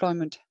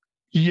employment.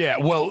 Yeah,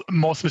 well,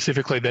 more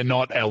specifically, they're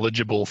not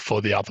eligible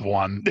for the other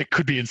one. There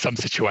could be in some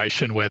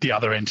situation where the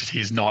other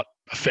entity is not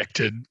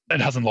affected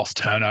and hasn't lost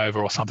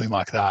turnover or something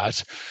like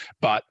that.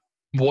 But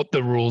what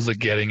the rules are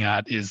getting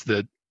at is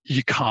that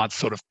you can't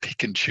sort of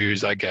pick and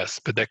choose, I guess,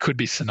 but there could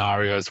be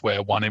scenarios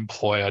where one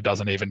employer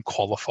doesn't even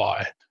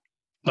qualify.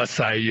 Let's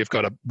say you've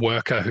got a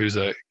worker who's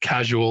a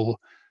casual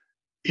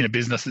in a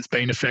business that's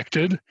been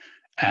affected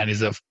and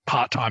is a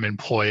part-time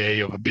employee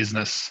of a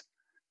business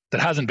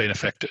that hasn't been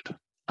affected.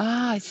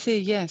 Ah, I see,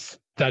 yes.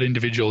 That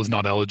individual is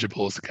not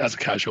eligible as a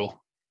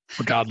casual,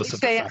 regardless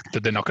of the fact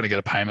that they're not going to get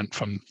a payment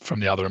from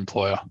the other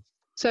employer.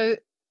 So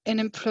an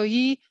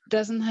employee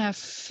doesn't have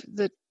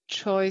the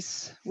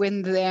choice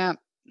when they're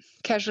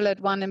casual at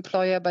one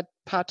employer but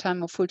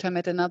part-time or full-time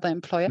at another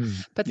employer.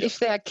 But if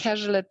they are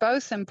casual at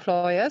both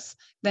employers,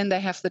 then they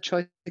have the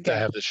choice again. They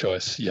have the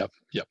choice, yep.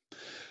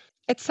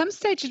 At some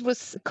stage, it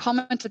was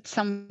commented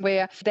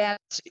somewhere that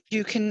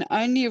you can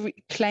only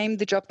claim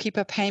the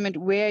Jobkeeper payment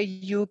where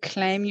you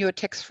claim your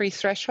tax-free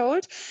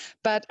threshold.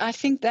 But I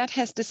think that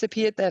has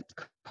disappeared, that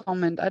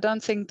comment. I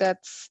don't think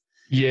that's...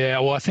 Yeah,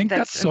 well, I think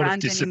that's sort of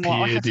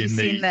disappeared in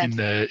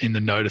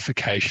the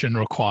notification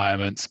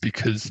requirements,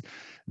 because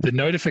the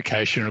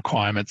notification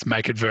requirements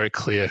make it very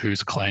clear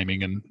who's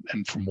claiming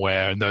and from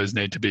where, and those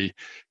need to be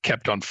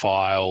kept on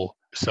file.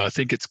 So I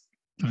think it's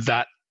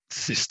that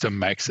system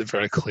makes it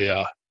very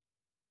clear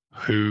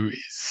who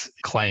is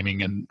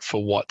claiming and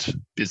for what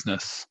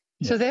business.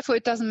 Yeah. So therefore,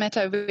 it doesn't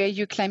matter where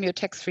you claim your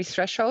tax-free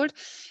threshold.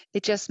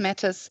 It just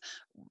matters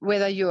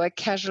whether you're a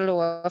casual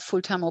or a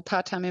full-time or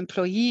part-time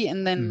employee.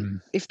 And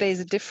then if there's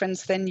a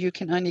difference, then you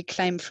can only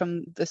claim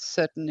from the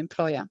certain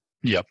employer.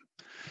 Yep.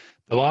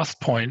 The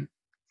last point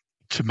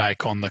to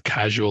make on the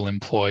casual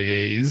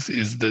employees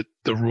is that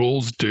the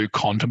rules do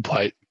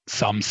contemplate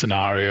some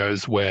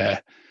scenarios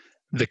where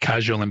the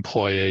casual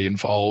employee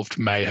involved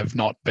may have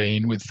not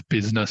been with the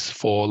business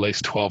for at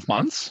least 12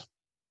 months.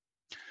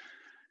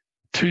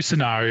 Two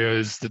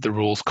scenarios that the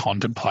rules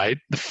contemplate.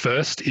 The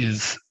first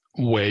is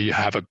where you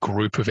have a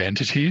group of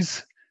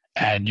entities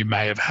and you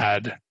may have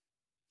had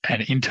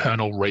an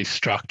internal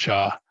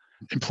restructure,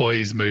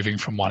 employees moving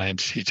from one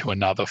entity to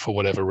another for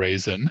whatever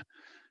reason.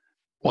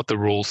 What the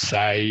rules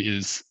say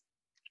is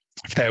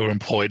if they were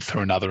employed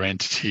through another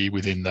entity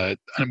within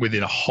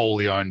a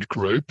wholly owned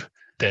group,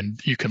 then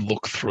you can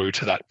look through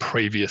to that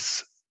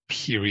previous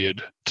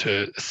period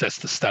to assess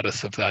the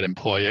status of that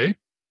employee.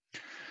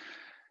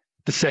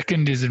 The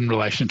second is in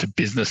relation to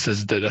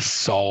businesses that are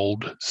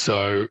sold.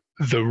 So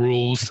the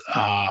rules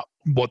are,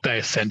 what they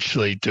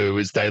essentially do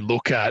is they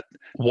look at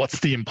what's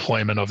the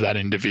employment of that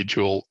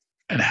individual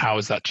and how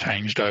has that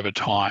changed over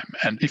time.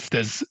 And if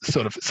there's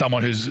sort of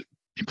someone who's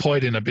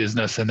employed in a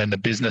business and then the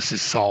business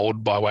is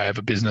sold by way of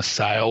a business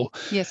sale.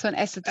 Yes, so an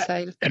asset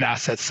sale. An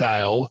asset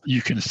sale,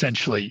 you can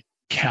essentially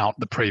count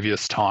the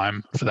previous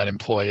time for that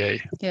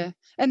employee. Yeah,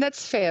 and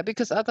that's fair,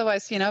 because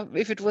otherwise,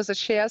 if it was a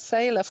share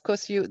sale, of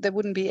course, there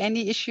wouldn't be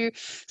any issue.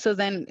 So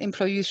then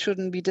employees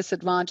shouldn't be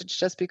disadvantaged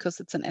just because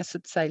it's an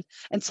asset sale.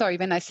 And sorry,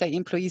 when I say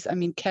employees, I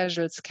mean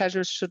casuals.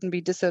 Casuals shouldn't be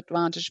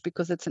disadvantaged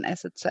because it's an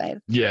asset sale.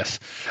 Yes.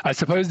 I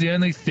suppose the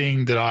only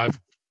thing that I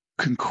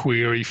can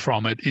query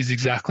from it is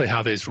exactly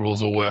how these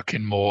rules will work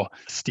in more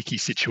sticky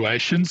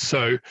situations.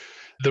 So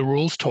the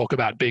rules talk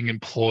about being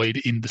employed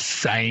in the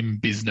same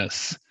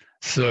business.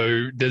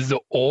 So there's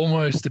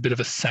almost a bit of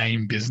a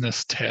same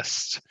business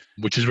test,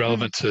 which is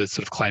relevant to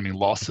sort of claiming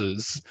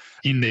losses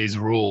in these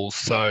rules.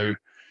 So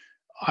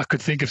I could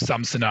think of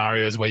some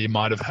scenarios where you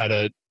might have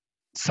had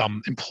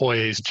some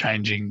employees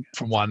changing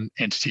from one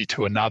entity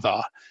to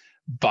another,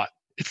 but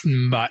it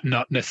might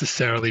not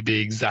necessarily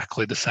be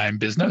exactly the same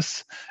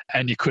business.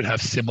 And you could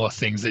have similar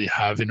things that you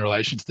have in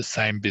relation to the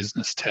same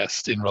business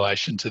test in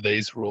relation to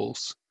these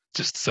rules.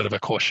 Just sort of a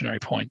cautionary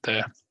point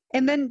there.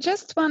 And then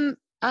just one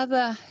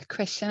other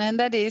question, and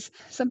that is,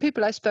 some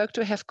people I spoke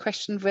to have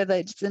questioned whether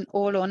it's an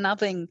all or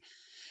nothing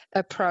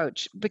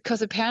approach,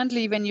 because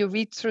apparently when you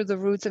read through the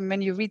rules and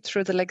when you read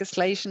through the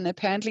legislation,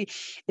 apparently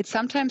it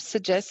sometimes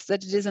suggests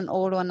that it is an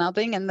all or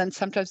nothing, and then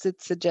sometimes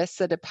it suggests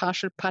that a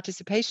partial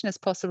participation is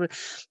possible.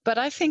 But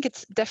I think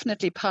it's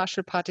definitely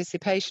partial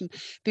participation,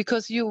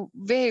 because you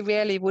very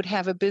rarely would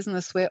have a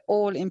business where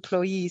all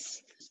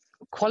employees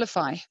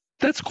qualify.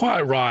 That's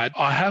quite right.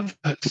 I have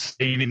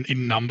seen in a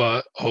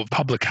number of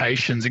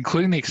publications,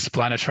 including the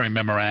explanatory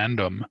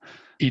memorandum,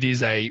 it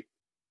is a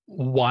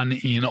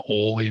one-in,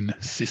 all-in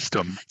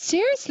system.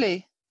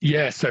 Seriously?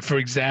 Yeah. So, for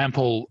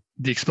example,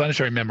 the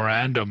explanatory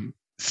memorandum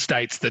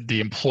states that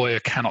the employer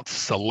cannot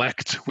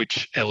select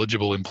which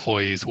eligible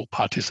employees will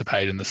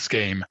participate in the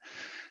scheme.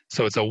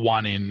 So it's a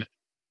one-in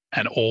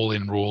and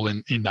all-in rule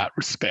in that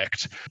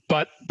respect.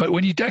 But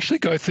when you actually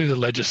go through the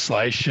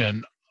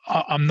legislation,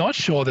 I'm not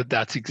sure that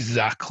that's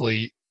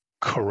exactly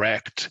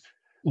correct.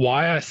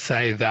 Why I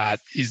say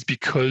that is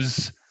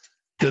because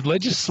the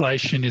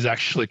legislation is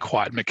actually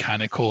quite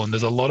mechanical and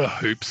there's a lot of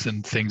hoops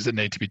and things that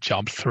need to be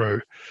jumped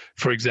through.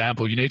 For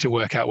example, you need to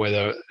work out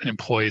whether an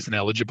employee is an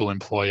eligible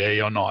employee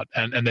or not.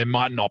 And there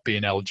might not be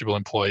an eligible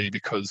employee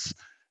because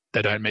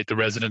they don't meet the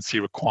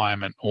residency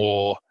requirement,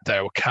 or they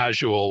were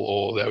casual,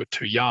 or they were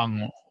too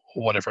young,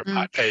 whatever it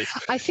might be.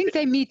 I think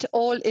they meet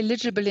all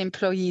eligible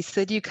employees,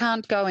 that you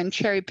can't go and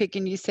cherry pick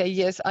and you say,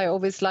 yes, I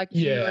always liked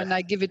you and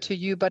I give it to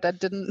you, but I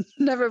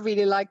never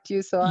really liked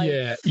you. So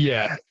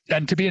Yeah.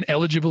 And to be an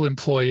eligible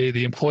employee,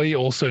 the employee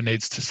also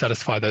needs to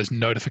satisfy those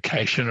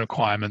notification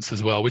requirements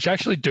as well, which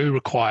actually do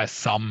require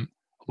some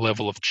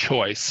level of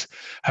choice.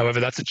 However,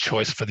 that's a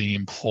choice for the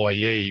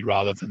employee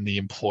rather than the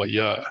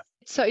employer.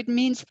 So it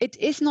means it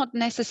is not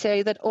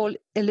necessary that all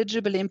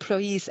eligible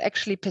employees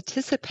actually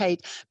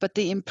participate, but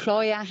the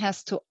employer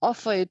has to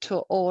offer it to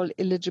all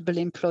eligible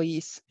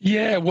employees.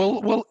 Yeah,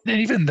 well,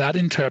 even that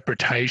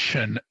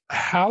interpretation,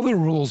 how the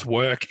rules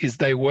work is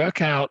they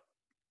work out,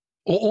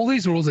 all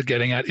these rules are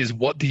getting at is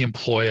what the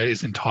employer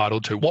is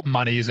entitled to, what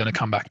money is going to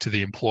come back to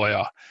the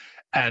employer.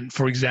 And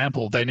for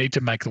example, they need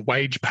to make the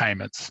wage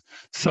payments.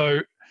 So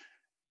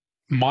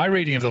my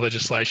reading of the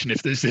legislation,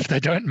 if they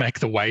don't make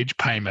the wage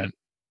payment,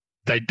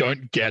 they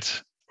don't get,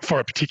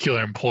 for a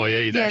particular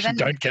employee, they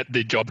don't get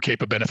the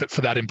Jobkeeper benefit for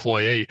that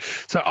employee.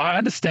 So I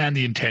understand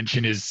the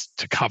intention is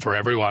to cover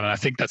everyone, and I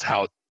think that's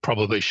how it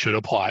probably should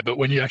apply. But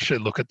when you actually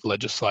look at the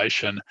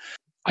legislation,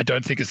 I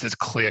don't think it's as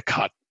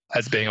clear-cut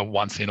as being a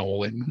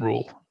once-in-all-in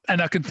rule.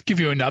 And I can give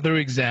you another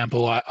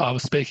example. I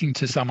was speaking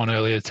to someone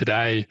earlier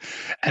today,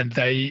 and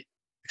they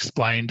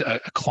explained a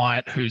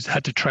client who's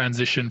had to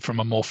transition from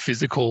a more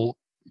physical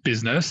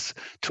business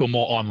to a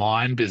more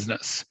online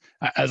business,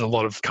 as a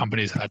lot of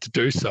companies had to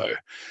do so.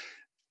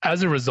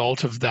 As a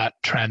result of that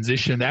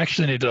transition, they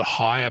actually needed to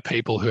hire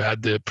people who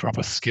had the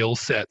proper skill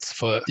sets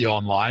for the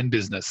online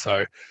business.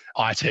 So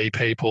IT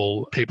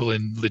people, people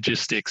in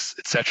logistics,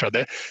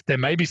 etc. There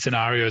may be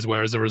scenarios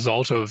where, as a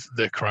result of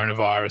the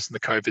coronavirus and the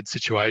COVID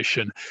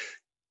situation,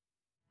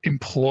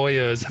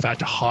 employers have had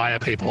to hire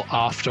people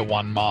after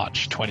 1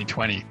 March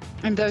 2020.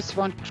 And those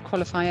won't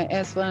qualify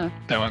as well.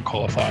 They won't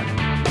qualify.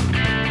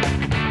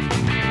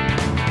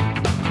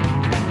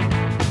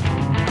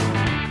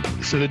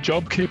 So the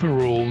Jobkeeper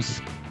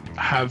rules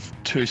have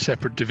two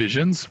separate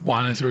divisions.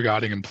 One is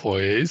regarding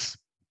employees,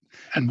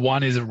 and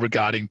one is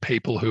regarding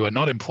people who are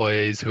not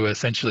employees, who are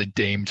essentially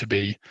deemed to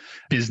be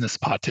business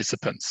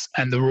participants.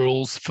 And the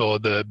rules for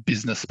the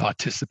business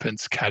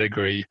participants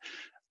category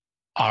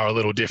are a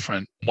little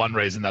different. One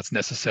reason that's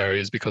necessary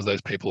is because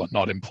those people are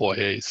not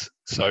employees.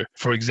 So,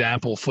 for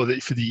example, for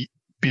the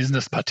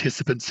business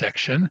participant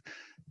section,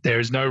 there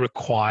is no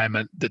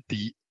requirement that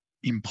the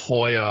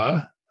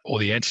employer or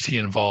the entity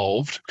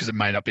involved, because it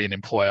may not be an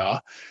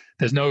employer,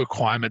 there's no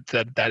requirement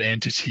that that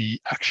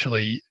entity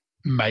actually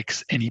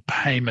makes any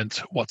payment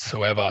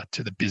whatsoever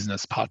to the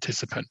business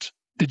participant.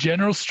 The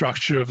general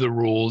structure of the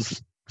rules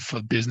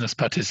for business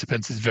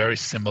participants is very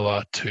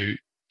similar to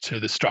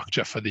the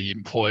structure for the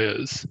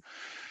employers.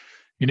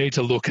 You need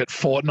to look at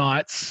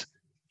fortnights.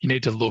 You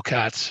need to look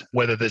at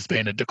whether there's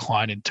been a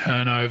decline in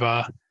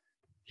turnover.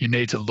 You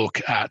need to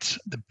look at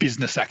the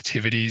business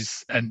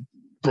activities, and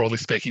broadly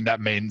speaking,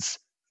 that means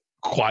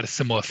quite a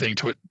similar thing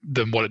to it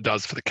than what it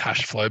does for the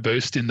cash flow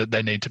boost, in that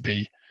they need to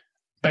be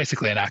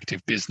basically an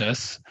active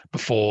business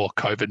before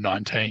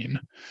COVID-19.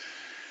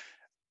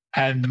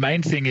 And the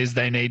main thing is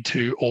they need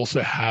to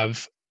also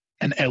have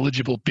an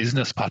eligible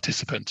business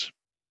participant.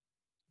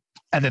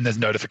 And then there's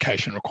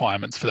notification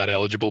requirements for that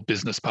eligible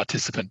business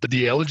participant. But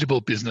the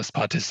eligible business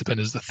participant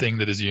is the thing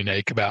that is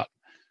unique about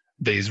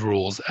these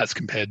rules as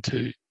compared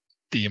to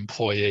the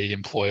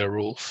employee-employer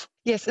rules.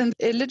 Yes, and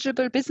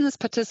eligible business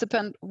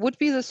participant would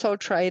be the sole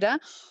trader,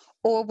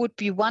 or would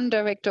be one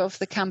director of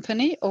the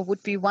company, or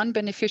would be one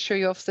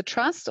beneficiary of the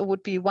trust, or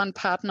would be one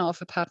partner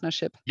of a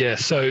partnership. Yeah,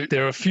 so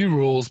there are a few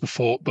rules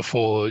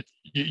before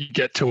you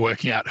get to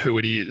working out who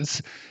it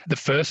is. The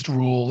first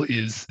rule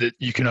is that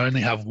you can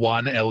only have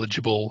one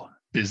eligible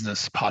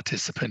business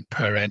participant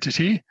per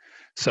entity.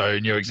 So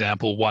in your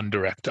example, one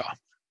director.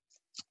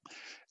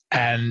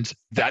 And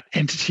that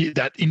entity,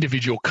 that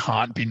individual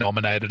can't be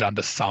nominated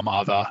under some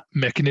other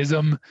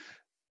mechanism,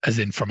 as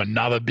in from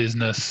another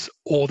business,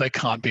 or they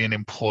can't be an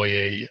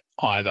employee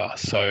either.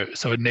 So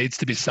it needs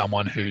to be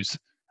someone who's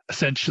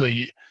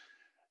essentially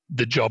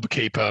the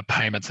Jobkeeper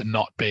payments are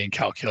not being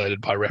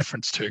calculated by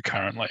reference to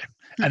currently.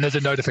 And there's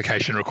a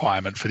notification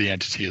requirement for the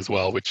entity as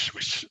well,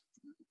 which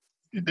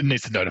it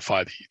needs to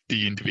notify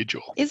the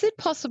individual. Is it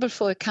possible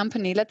for a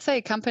company, let's say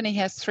a company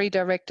has 3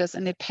 directors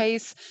and it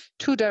pays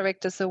 2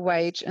 directors a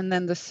wage and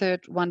then the third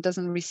one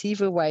doesn't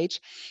receive a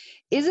wage.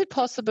 Is it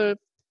possible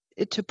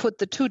to put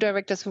the 2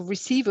 directors who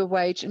receive a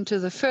wage into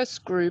the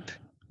first group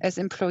as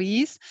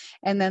employees,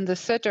 and then the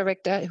third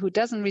director who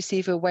doesn't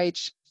receive a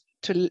wage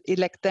to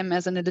elect them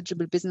as an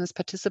eligible business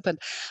participant?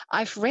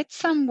 I've read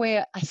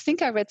somewhere, I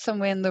think I read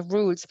somewhere in the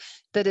rules,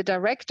 that a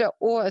director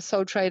or a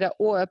sole trader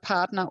or a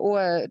partner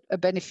or a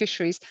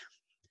beneficiaries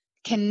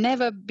can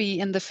never be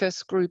in the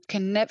first group,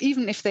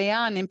 even if they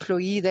are an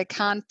employee, they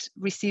can't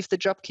receive the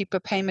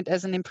Jobkeeper payment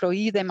as an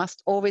employee. They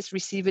must always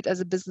receive it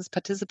as a business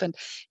participant.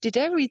 Did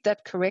I read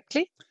that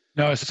correctly?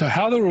 No, so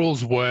how the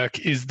rules work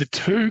is the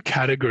two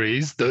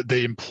categories,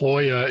 the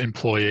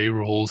employer-employee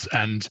rules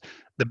and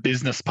the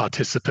business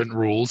participant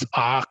rules,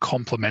 are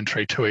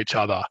complementary to each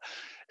other.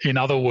 In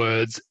other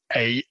words,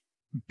 a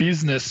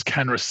business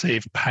can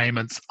receive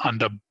payments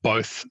under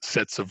both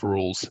sets of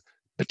rules,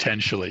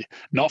 potentially.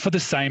 Not for the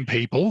same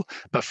people,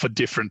 but for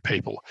different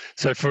people.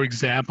 So, for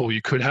example,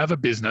 you could have a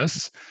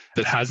business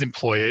that has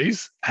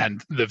employees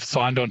and they've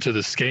signed onto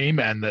the scheme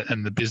and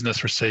the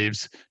business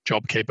receives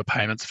Jobkeeper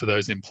payments for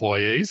those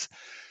employees.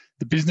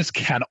 The business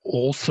can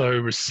also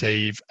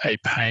receive a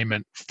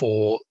payment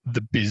for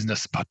the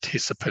business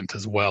participant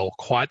as well,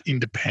 quite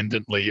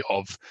independently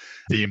of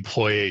the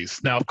employees.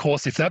 Now, of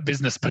course, if that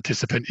business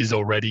participant is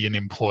already an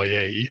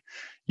employee,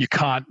 you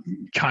can't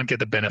get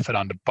the benefit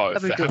under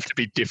both. They have to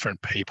be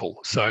different people.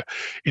 So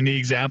in the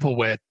example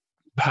where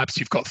perhaps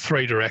you've got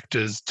 3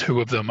 directors, 2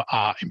 of them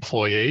are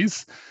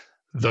employees,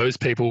 those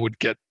people would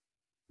get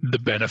the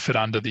benefit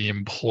under the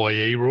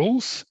employee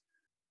rules.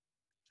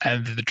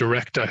 And the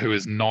director who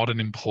is not an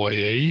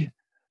employee,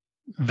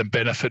 the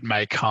benefit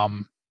may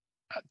come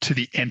to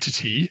the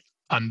entity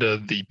under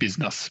the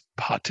business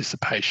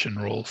participation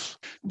rules.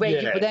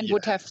 Where you then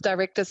would have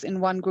directors in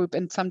one group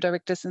and some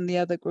directors in the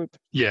other group.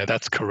 Yeah,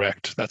 that's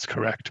correct. That's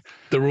correct.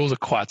 The rules are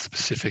quite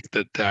specific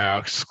that they are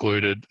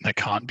excluded. They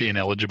can't be an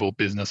eligible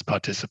business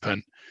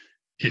participant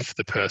if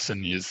the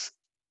person is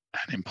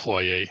an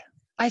employee.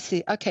 I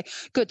see. Okay,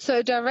 good. So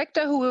a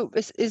director who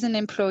is an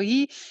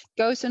employee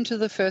goes into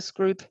the first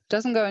group,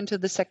 doesn't go into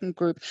the second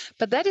group.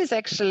 But that is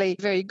actually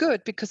very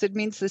good because it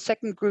means the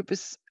second group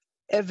is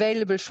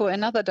available for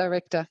another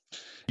director.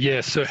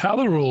 Yeah, so how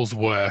the rules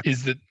work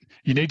is that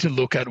you need to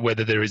look at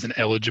whether there is an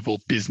eligible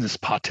business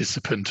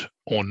participant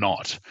or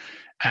not.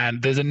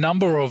 And there's a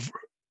number of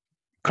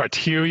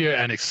criteria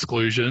and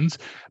exclusions,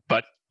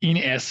 but in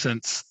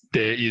essence,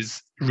 there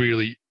is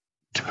really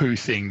 2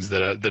 things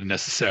that are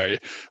necessary.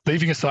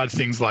 Leaving aside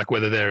things like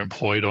whether they're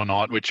employed or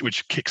not,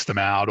 which kicks them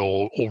out,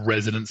 or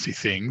residency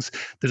things,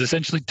 there's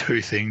essentially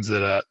 2 things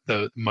that are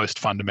the most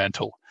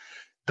fundamental.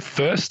 The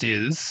first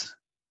is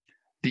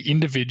the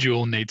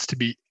individual needs to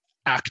be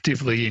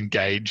actively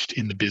engaged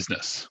in the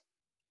business.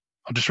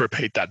 I'll just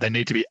repeat that. They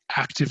need to be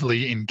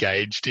actively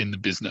engaged in the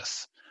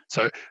business.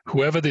 So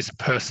whoever this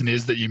person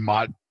is that you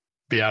might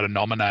be able to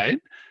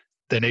nominate,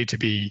 they need to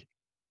be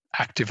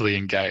actively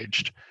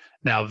engaged.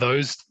 Now,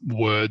 those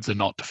words are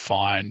not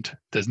defined.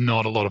 There's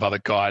not a lot of other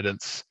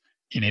guidance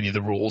in any of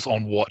the rules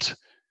on what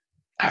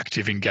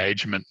active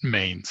engagement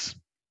means.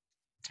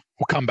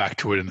 We'll come back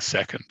to it in a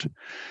second.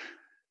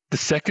 The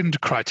second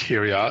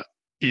criteria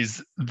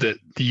is that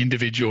the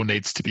individual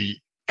needs to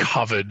be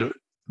covered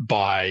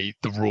by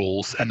the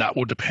rules, and that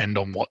will depend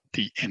on what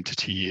the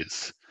entity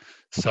is.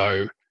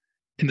 So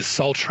in the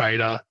sole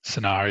trader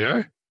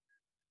scenario,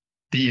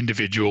 the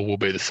individual will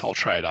be the sole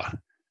trader.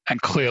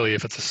 And clearly,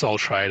 if it's a sole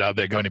trader,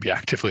 they're going to be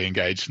actively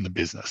engaged in the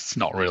business. It's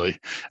not really,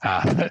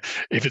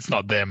 if it's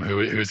not them,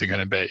 who is it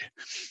going to be?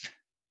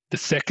 The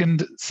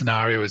second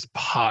scenario is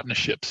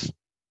partnerships.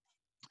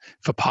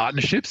 For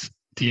partnerships,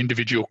 the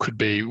individual could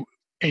be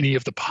any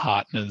of the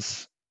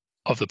partners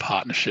of the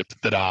partnership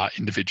that are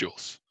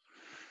individuals.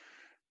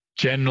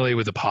 Generally,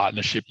 with a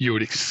partnership, you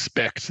would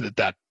expect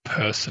that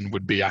person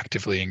would be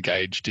actively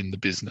engaged in the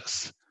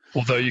business.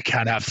 Although you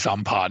can have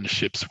some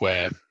partnerships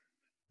where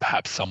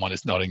perhaps someone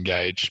is not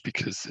engaged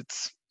because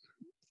it's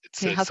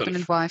a husband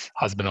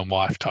and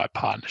wife type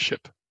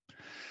partnership.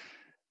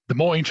 The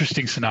more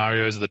interesting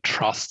scenarios are the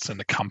trusts and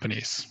the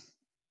companies.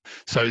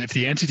 So if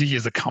the entity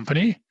is a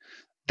company,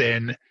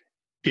 then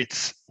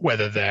it's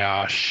whether they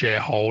are a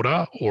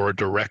shareholder or a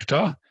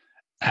director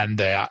and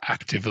they are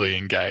actively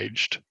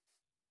engaged.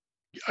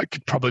 I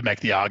could probably make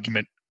the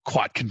argument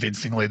quite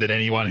convincingly that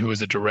anyone who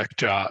is a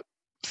director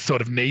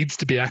sort of needs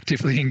to be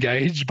actively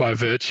engaged by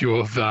virtue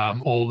of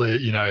all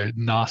the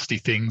nasty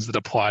things that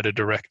apply to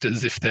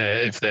directors if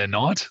they're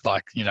not,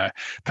 like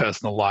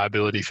personal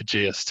liability for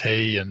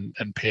GST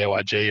and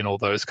PAYG and all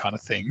those kind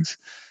of things.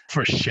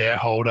 For a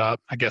shareholder,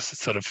 I guess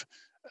it's sort of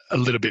a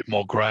little bit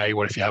more grey.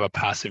 What if you have a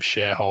passive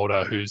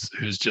shareholder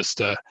who's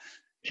just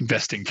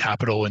investing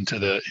capital into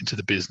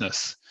the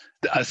business?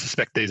 I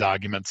suspect these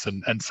arguments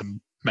and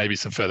maybe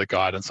some further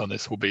guidance on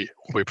this will be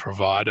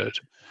provided.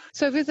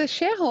 So with a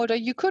shareholder,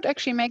 you could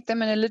actually make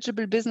them an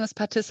eligible business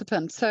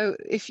participant. So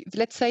if,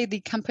 let's say,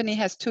 the company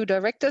has 2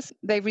 directors,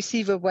 they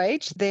receive a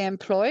wage, they're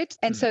employed,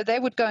 and so they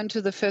would go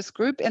into the first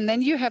group, and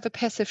then you have a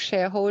passive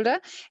shareholder.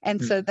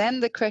 And so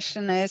then the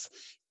question is,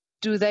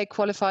 do they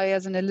qualify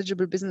as an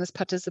eligible business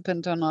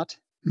participant or not?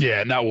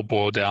 Yeah, and that will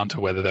boil down to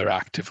whether they're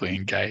actively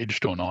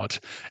engaged or not.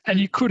 And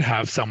you could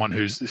have someone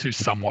who's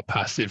somewhat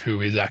passive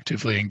who is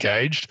actively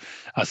engaged.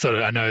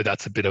 I know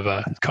that's a bit of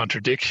a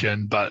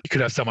contradiction, but you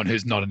could have someone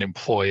who's not an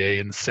employee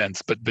in the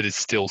sense, but is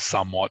still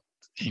somewhat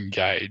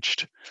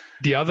engaged.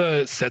 The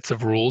other sets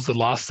of rules, the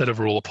last set of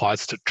rule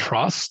applies to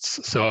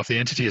trusts. So if the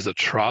entity is a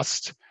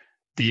trust,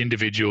 the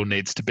individual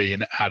needs to be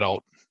an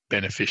adult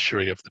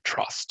beneficiary of the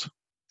trust.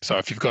 So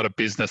if you've got a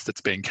business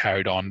that's being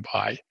carried on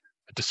by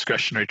a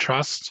discretionary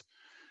trust,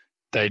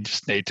 they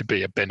just need to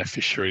be a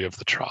beneficiary of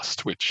the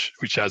trust, which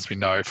as we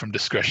know from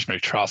discretionary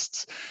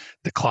trusts,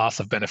 the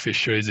class of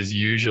beneficiaries is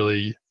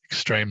usually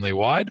extremely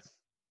wide.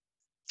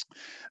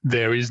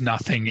 There is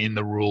nothing in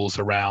the rules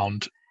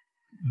around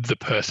the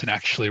person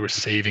actually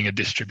receiving a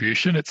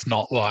distribution. It's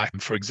not like,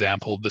 for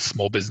example, the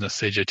small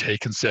business CGT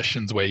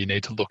concessions where you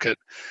need to look at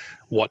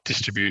what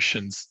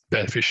distributions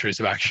beneficiaries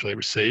have actually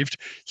received.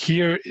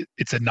 Here,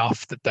 it's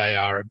enough that they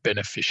are a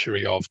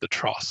beneficiary of the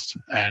trust,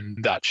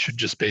 and that should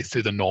just be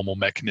through the normal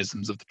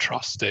mechanisms of the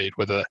trust deed,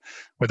 whether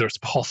it's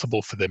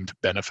possible for them to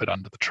benefit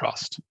under the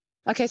trust.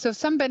 Okay, so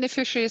some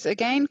beneficiaries,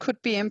 again,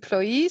 could be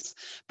employees,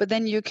 but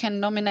then you can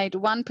nominate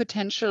one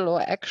potential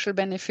or actual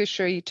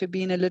beneficiary to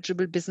be an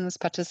eligible business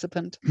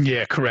participant.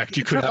 Yeah, correct.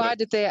 You could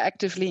provided they are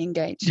actively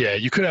engaged. Yeah,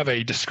 you could have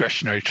a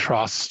discretionary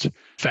trust,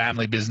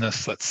 family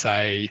business, let's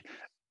say.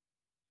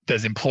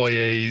 There's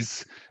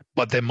employees,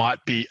 but there might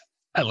be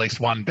at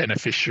least one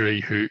beneficiary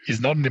who is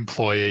not an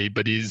employee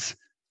but is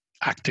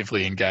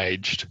actively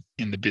engaged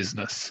in the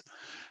business.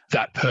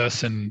 That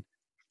person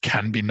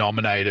can be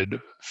nominated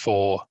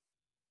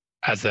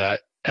as a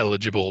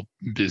eligible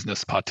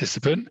business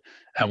participant,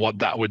 and what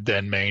that would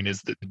then mean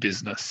is that the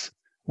business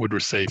would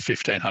receive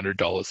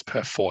 $1,500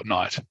 per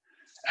fortnight,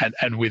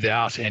 and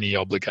without any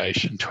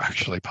obligation to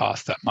actually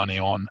pass that money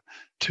on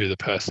to the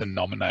person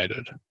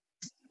nominated.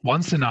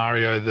 One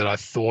scenario that I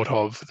thought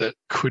of that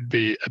could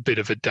be a bit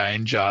of a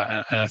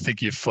danger, and I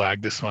think you've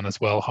flagged this one as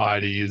well,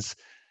 Heidi, is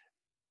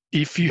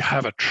if you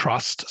have a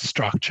trust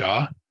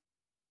structure,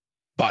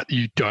 but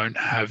you don't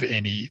have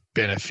any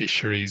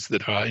beneficiaries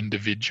that are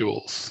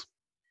individuals.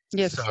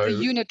 Yes, so,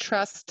 the unit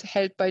trust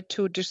held by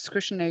two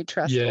discretionary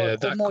trusts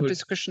or more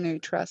discretionary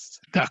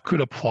trusts. That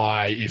could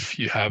apply if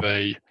you have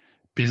a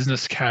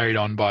business carried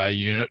on by a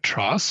unit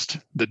trust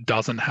that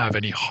doesn't have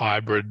any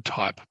hybrid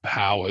type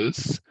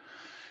powers,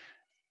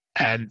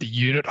 and the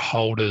unit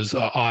holders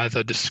are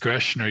either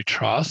discretionary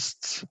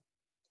trusts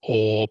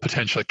or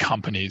potentially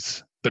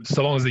companies. But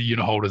so long as the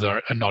unit holders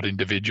are not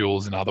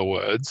individuals, in other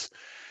words,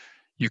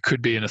 you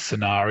could be in a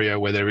scenario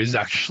where there is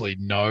actually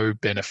no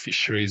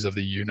beneficiaries of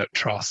the unit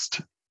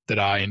trust that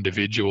are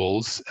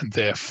individuals, and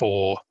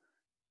therefore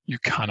you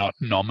cannot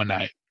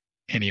nominate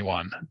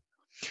anyone.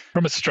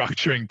 From a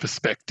structuring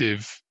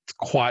perspective, it's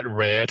quite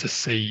rare to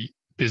see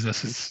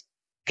businesses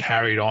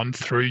carried on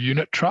through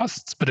unit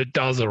trusts, but it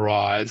does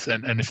arise.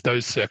 And if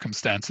those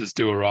circumstances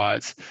do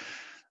arise,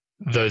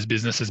 those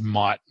businesses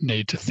might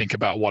need to think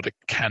about what it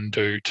can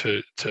do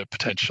to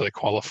potentially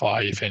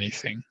qualify, if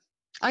anything.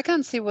 I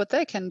can't see what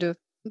they can do.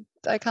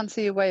 I can't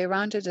see a way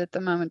around it at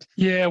the moment.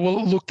 Yeah,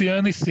 well, look, the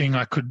only thing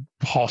I could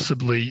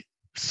possibly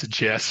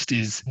suggest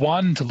is,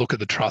 one, to look at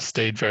the trust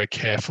deed very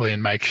carefully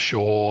and make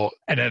sure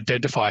and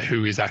identify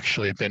who is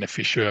actually a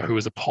beneficiary or who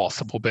is a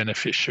possible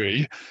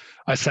beneficiary.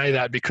 I say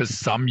that because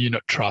some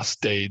unit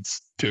trust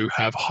deeds do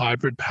have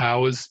hybrid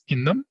powers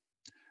in them,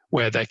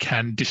 where they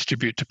can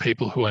distribute to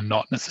people who are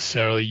not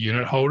necessarily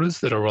unit holders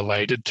that are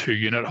related to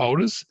unit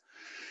holders.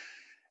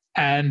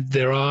 And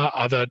there are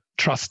other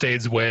trust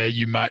deeds where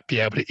you might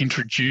be able to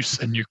introduce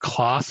a new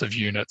class of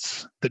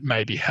units that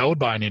may be held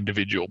by an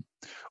individual.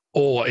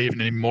 Or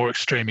even in a more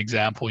extreme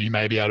example, you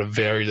may be able to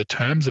vary the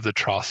terms of the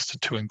trust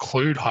to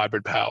include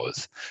hybrid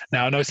powers.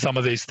 Now, I know some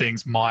of these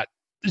things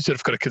you sort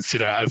of got to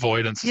consider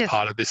avoidance as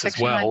part of this as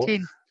well,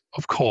 19.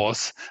 Of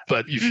course.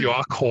 But if you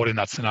are caught in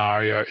that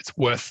scenario, it's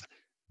worth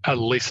at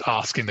least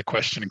asking the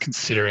question and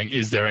considering,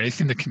 is there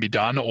anything that can be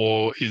done,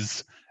 or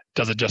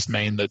does it just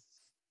mean that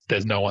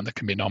there's no one that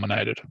can be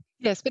nominated?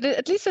 Yes, but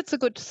at least it's a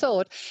good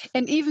thought.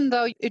 And even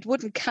though it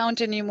wouldn't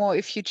count anymore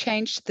if you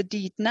changed the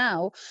deed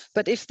now,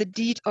 but if the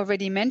deed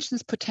already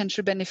mentions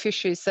potential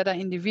beneficiaries that are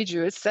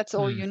individuals, that's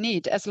all you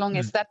need, as long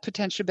as that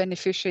potential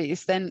beneficiary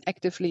is then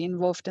actively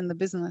involved in the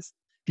business.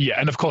 Yeah,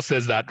 and of course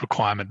there's that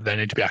requirement they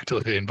need to be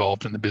actively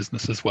involved in the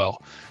business as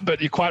well.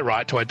 But you're quite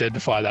right to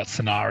identify that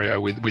scenario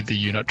with the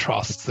unit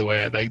trusts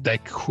where they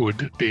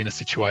could be in a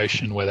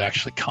situation where they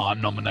actually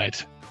can't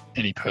nominate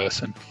any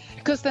person.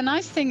 Because the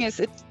nice thing is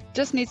it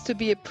just needs to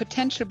be a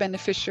potential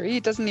beneficiary.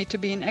 It doesn't need to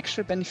be an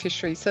actual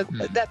beneficiary. So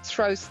that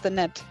throws the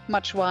net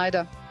much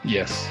wider.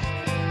 Yes.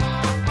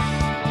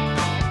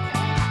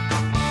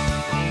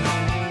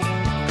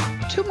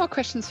 Two more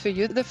questions for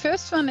you. The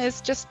first one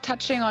is just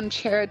touching on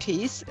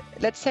charities.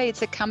 Let's say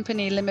it's a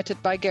company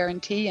limited by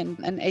guarantee and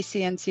an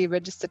ACNC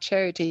registered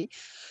charity.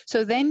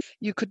 So then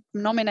you could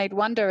nominate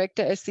one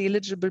director as the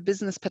eligible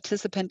business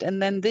participant,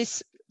 and then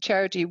this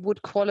charity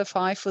would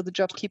qualify for the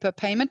Jobkeeper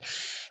payment,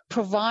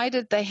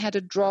 provided they had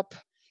a drop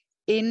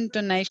in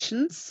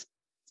donations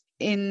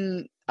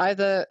in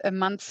either a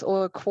month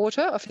or a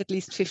quarter of at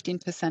least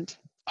 15%.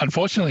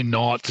 Unfortunately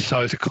not.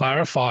 So to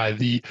clarify,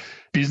 the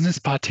business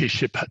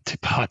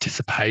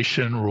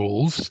participation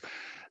rules,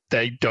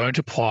 they don't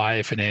apply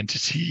if an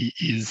entity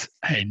is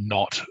a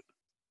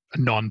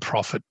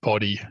non-profit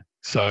body.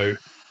 So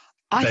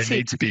they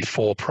need to be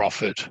for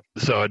profit.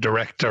 So a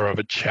director of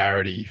a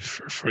charity,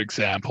 for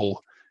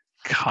example,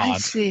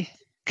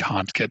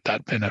 can't get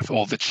that benefit,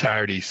 or the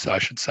charity, I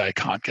should say,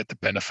 can't get the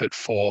benefit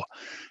for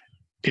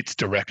its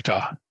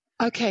director.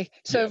 Okay,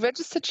 so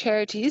registered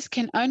charities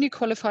can only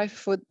qualify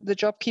for the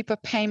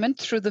Jobkeeper payment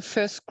through the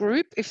first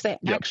group if they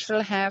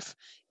actually have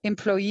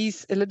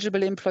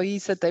eligible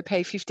employees that they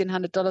pay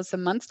 $1,500 a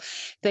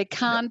month, they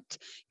can't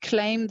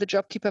claim the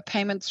Jobkeeper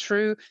payment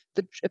through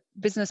the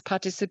business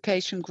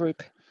participation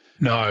group.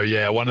 No,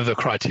 yeah. One of the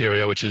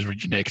criteria, which is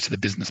unique to the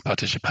business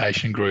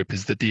participation group,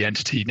 is that the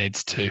entity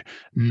needs to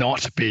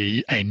not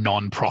be a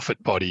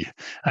non-profit body.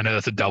 I know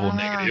that's a double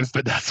negative,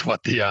 but that's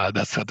what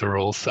the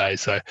rules say.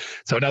 So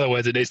in other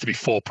words, it needs to be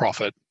for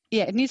profit.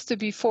 Yeah, it needs to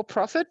be for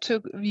profit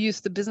to use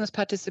the business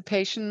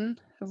participation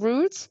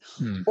rules,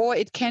 or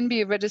it can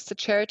be a registered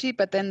charity,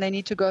 but then they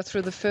need to go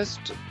through the first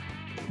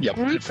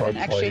group and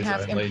actually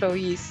have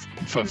employees.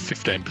 For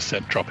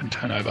 15% drop in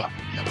turnover.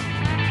 Yep.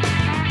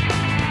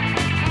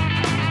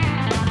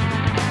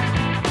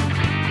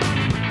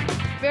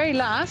 Very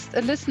last,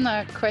 a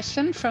listener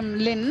question from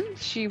Lynn.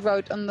 She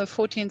wrote on the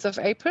 14th of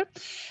April,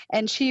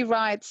 and she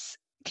writes,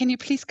 can you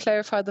please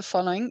clarify the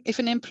following? If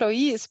an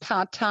employee is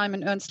part-time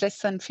and earns less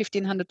than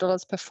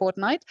 $1,500 per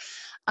fortnight,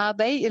 are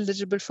they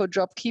eligible for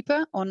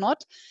Jobkeeper or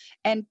not?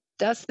 And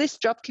does this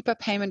Jobkeeper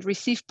payment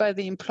received by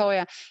the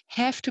employer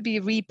have to be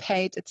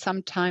repaid at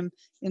some time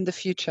in the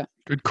future?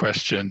 Good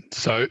question.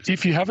 So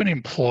if you have an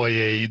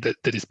employee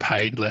that is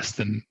paid less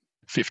than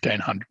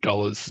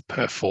 $1,500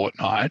 per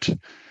fortnight,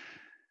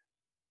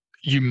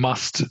 you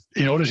must,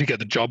 in order to get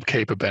the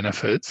Jobkeeper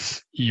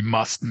benefits, you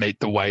must meet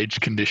the wage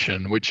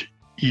condition, which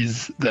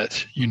is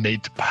that you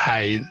need to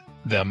pay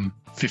them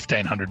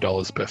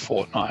 $1,500 per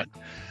fortnight.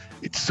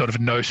 It's sort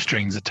of no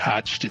strings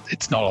attached.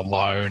 It's not a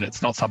loan.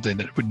 It's not something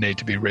that would need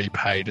to be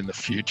repaid in the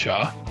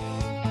future.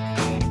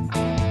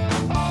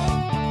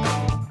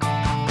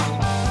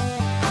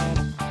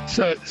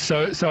 So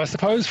I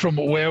suppose from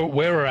where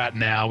we're at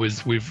now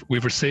is we've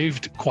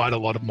received quite a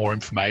lot of more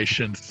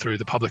information through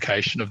the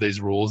publication of these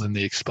rules in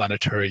the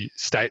explanatory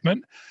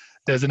statement.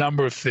 There's a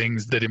number of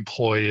things that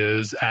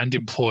employers and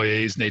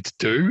employees need to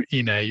do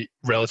in a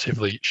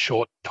relatively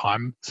short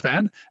time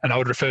span, and I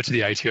would refer to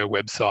the ATO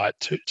website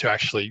to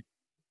actually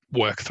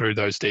work through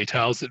those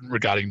details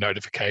regarding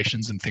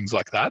notifications and things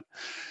like that.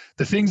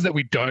 The things that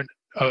we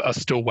are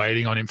still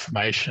waiting on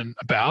information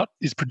about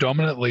is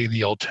predominantly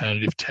the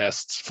alternative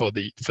tests for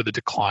the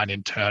decline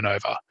in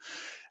turnover.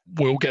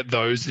 We'll get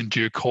those in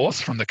due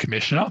course from the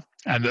Commissioner,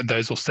 and then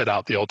those will set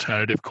out the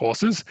alternative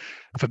courses.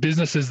 For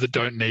businesses that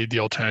don't need the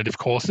alternative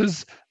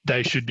courses,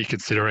 they should be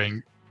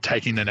considering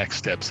taking the next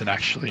steps and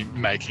actually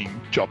making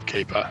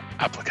Jobkeeper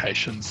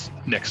applications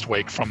next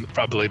week from,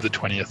 I believe, the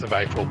 20th of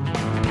April.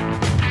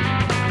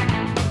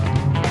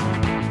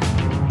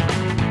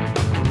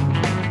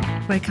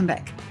 Welcome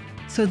back.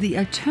 So the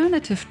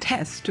alternative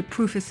test to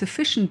prove a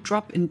sufficient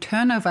drop in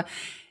turnover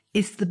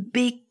is the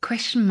big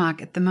question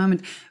mark at the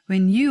moment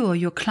when you or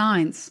your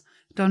clients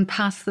don't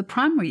pass the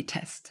primary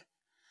test.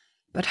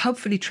 But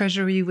hopefully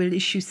Treasury will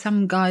issue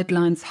some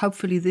guidelines,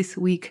 hopefully this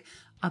week,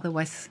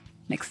 otherwise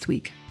next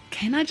week.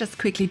 Can I just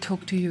quickly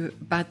talk to you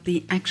about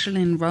the actual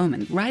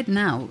enrollment? Right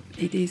now,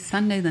 it is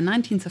Sunday, the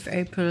 19th of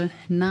April,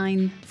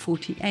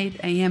 9:48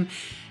 a.m.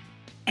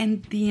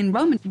 And the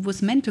enrollment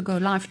was meant to go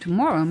live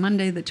tomorrow,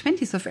 Monday, the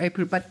 20th of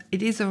April, but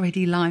it is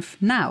already live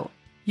now.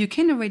 You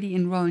can already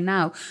enroll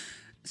now.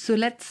 So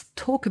let's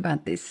talk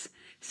about this,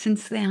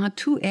 since there are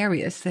two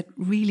areas that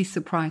really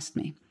surprised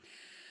me.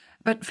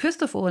 But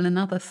first of all,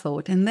 another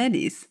thought, and that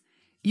is,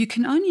 you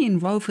can only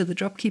enroll for the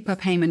Jobkeeper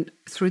payment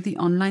through the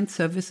online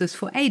services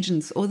for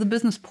agents or the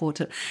business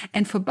portal.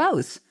 And for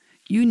both,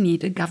 you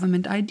need a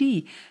government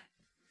ID.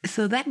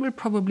 So that will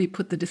probably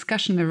put the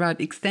discussion around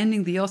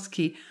extending the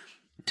OSCE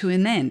to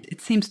an end.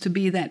 It seems to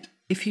be that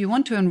if you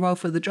want to enroll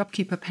for the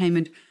Jobkeeper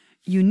payment,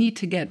 you need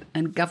to get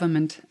a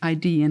government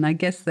ID. And I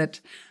guess that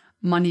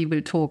money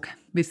will talk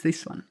with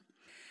this one.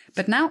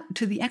 But now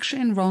to the actual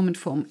enrollment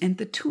form and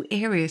the two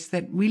areas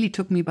that really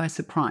took me by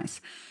surprise.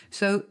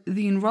 So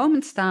the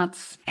enrollment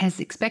starts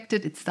as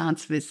expected. It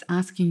starts with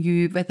asking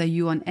you whether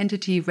you are an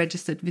entity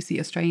registered with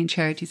the Australian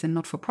Charities and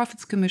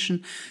Not-for-Profits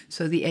Commission,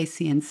 so the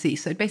ACNC.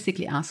 So it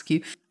basically asks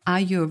you, are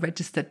you a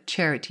registered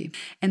charity?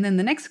 And then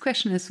the next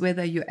question is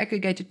whether your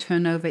aggregated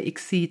turnover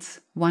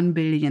exceeds 1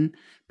 billion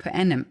per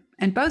annum.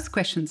 And both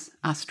questions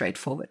are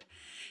straightforward.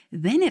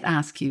 Then it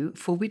asks you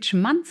for which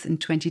months in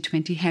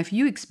 2020 have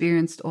you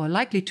experienced or are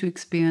likely to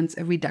experience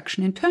a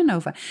reduction in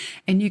turnover.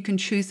 And you can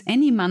choose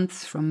any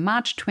months from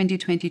March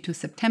 2020 to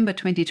September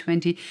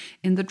 2020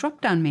 in the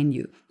drop-down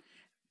menu.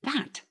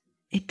 But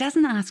it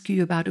doesn't ask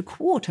you about a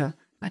quarter,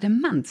 but a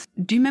month.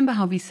 Do you remember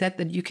how we said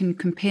that you can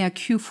compare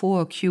Q4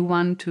 or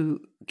Q1 to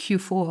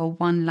Q4 or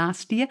 1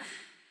 last year?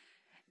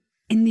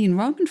 In the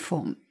enrollment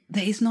form,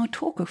 there is no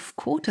talk of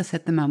quarters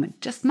at the moment,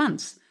 just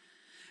months.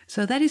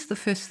 So that is the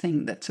first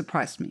thing that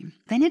surprised me.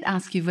 Then it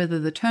asks you whether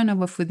the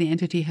turnover for the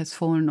entity has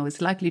fallen or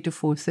is likely to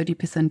fall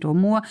 30% or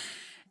more.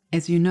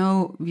 As you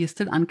know, we are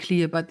still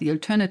unclear about the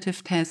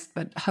alternative test,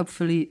 but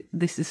hopefully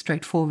this is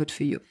straightforward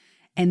for you.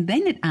 And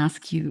then it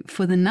asks you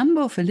for the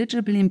number of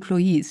eligible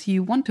employees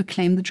you want to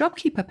claim the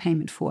Jobkeeper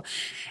payment for.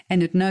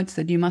 And it notes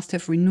that you must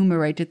have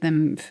remunerated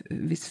them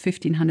with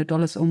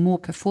 $1,500 or more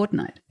per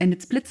fortnight. And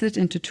it splits it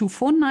into 2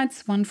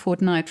 fortnights, one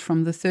fortnight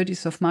from the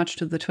 30th of March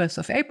to the 12th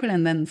of April,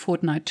 and then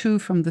fortnight 2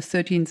 from the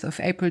 13th of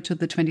April to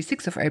the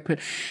 26th of April.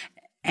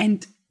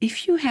 And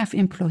if you have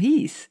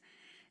employees,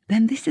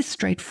 then this is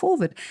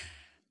straightforward.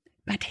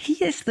 But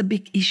here's the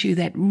big issue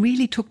that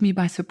really took me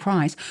by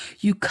surprise.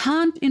 You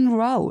can't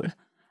enroll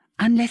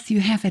unless you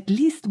have at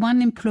least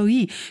one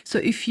employee. So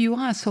if you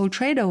are a sole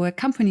trader or a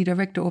company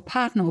director or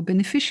partner or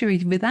beneficiary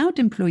without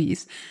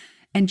employees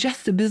and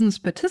just a business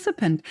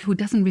participant who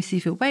doesn't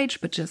receive a wage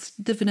but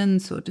just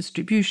dividends or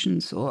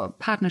distributions or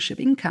partnership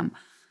income,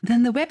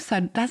 then the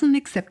website doesn't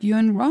accept your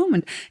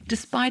enrollment,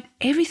 despite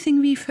everything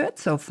we've heard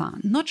so far,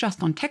 not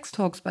just on Tax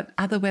Talks, but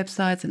other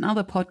websites and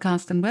other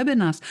podcasts and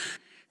webinars.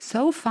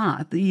 So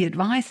far, the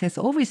advice has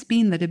always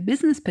been that a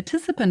business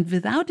participant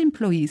without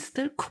employees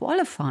still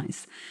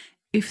qualifies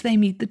if they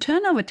meet the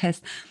turnover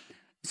test.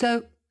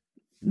 So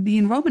the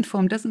enrollment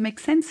form doesn't make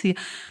sense here.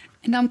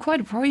 And I'm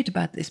quite worried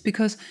about this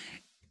because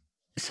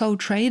sole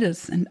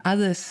traders and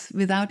others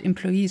without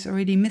employees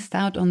already missed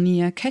out on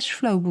the cash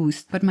flow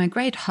boost. But my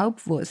great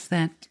hope was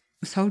that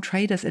sole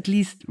traders at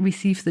least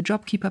receive the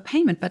Jobkeeper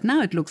payment. But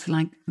now it looks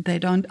like they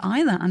don't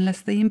either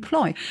unless they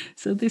employ.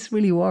 So this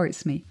really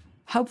worries me.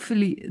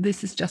 Hopefully,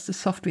 this is just a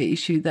software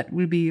issue that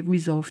will be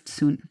resolved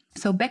soon.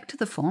 So back to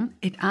the form,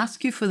 it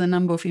asks you for the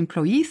number of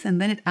employees, and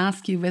then it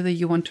asks you whether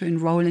you want to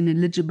enroll an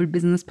eligible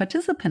business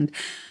participant.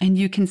 And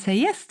you can say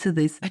yes to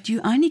this, but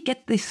you only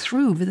get this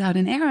through without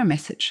an error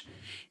message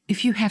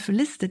if you have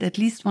listed at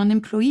least one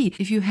employee.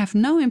 If you have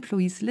no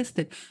employees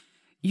listed,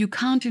 you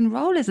can't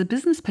enroll as a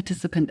business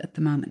participant at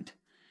the moment.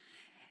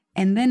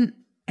 And then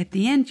at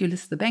the end, you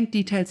list the bank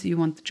details you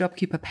want the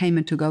Jobkeeper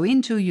payment to go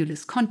into, you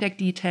list contact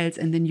details,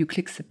 and then you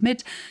click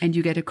submit, and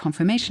you get a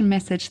confirmation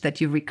message that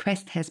your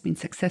request has been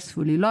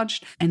successfully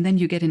lodged, and then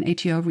you get an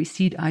ATO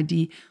receipt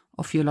ID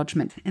of your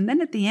lodgement. And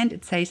then at the end,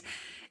 it says,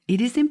 it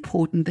is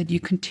important that you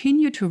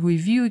continue to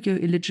review your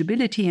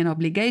eligibility and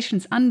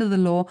obligations under the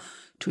law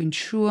to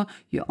ensure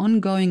your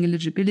ongoing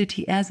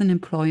eligibility as an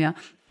employer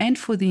and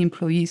for the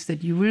employees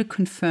that you will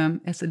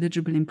confirm as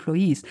eligible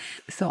employees.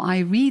 So I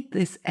read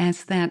this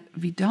as that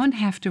we don't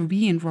have to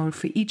re-enroll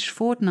for each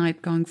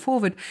fortnight going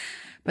forward,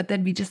 but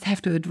that we just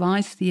have to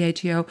advise the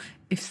ATO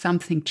if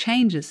something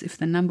changes, if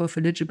the number of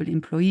eligible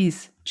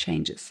employees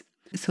changes.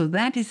 So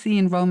that is the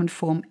enrollment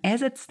form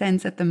as it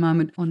stands at the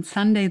moment on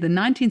Sunday, the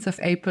 19th of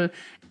April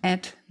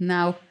at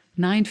now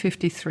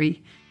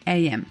 9:53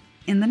 a.m.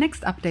 In the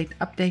next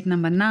update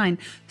number 9,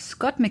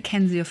 Scott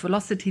McKenzie of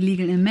Velocity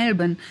Legal in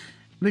Melbourne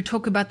will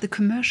talk about the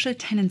Commercial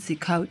Tenancy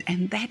Code,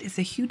 and that is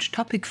a huge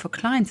topic for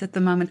clients at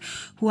the moment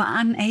who are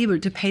unable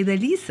to pay their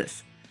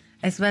leases,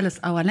 as well as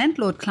our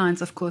landlord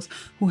clients, of course,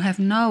 who have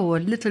no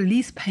or little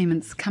lease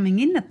payments coming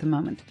in at the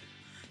moment.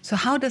 So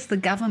how does the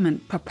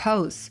government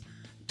propose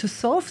to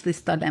solve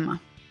this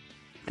dilemma?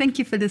 Thank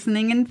you for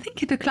listening, and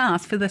thank you to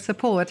Klaas for the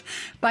support.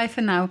 Bye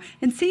for now,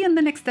 and see you in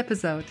the next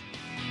episode.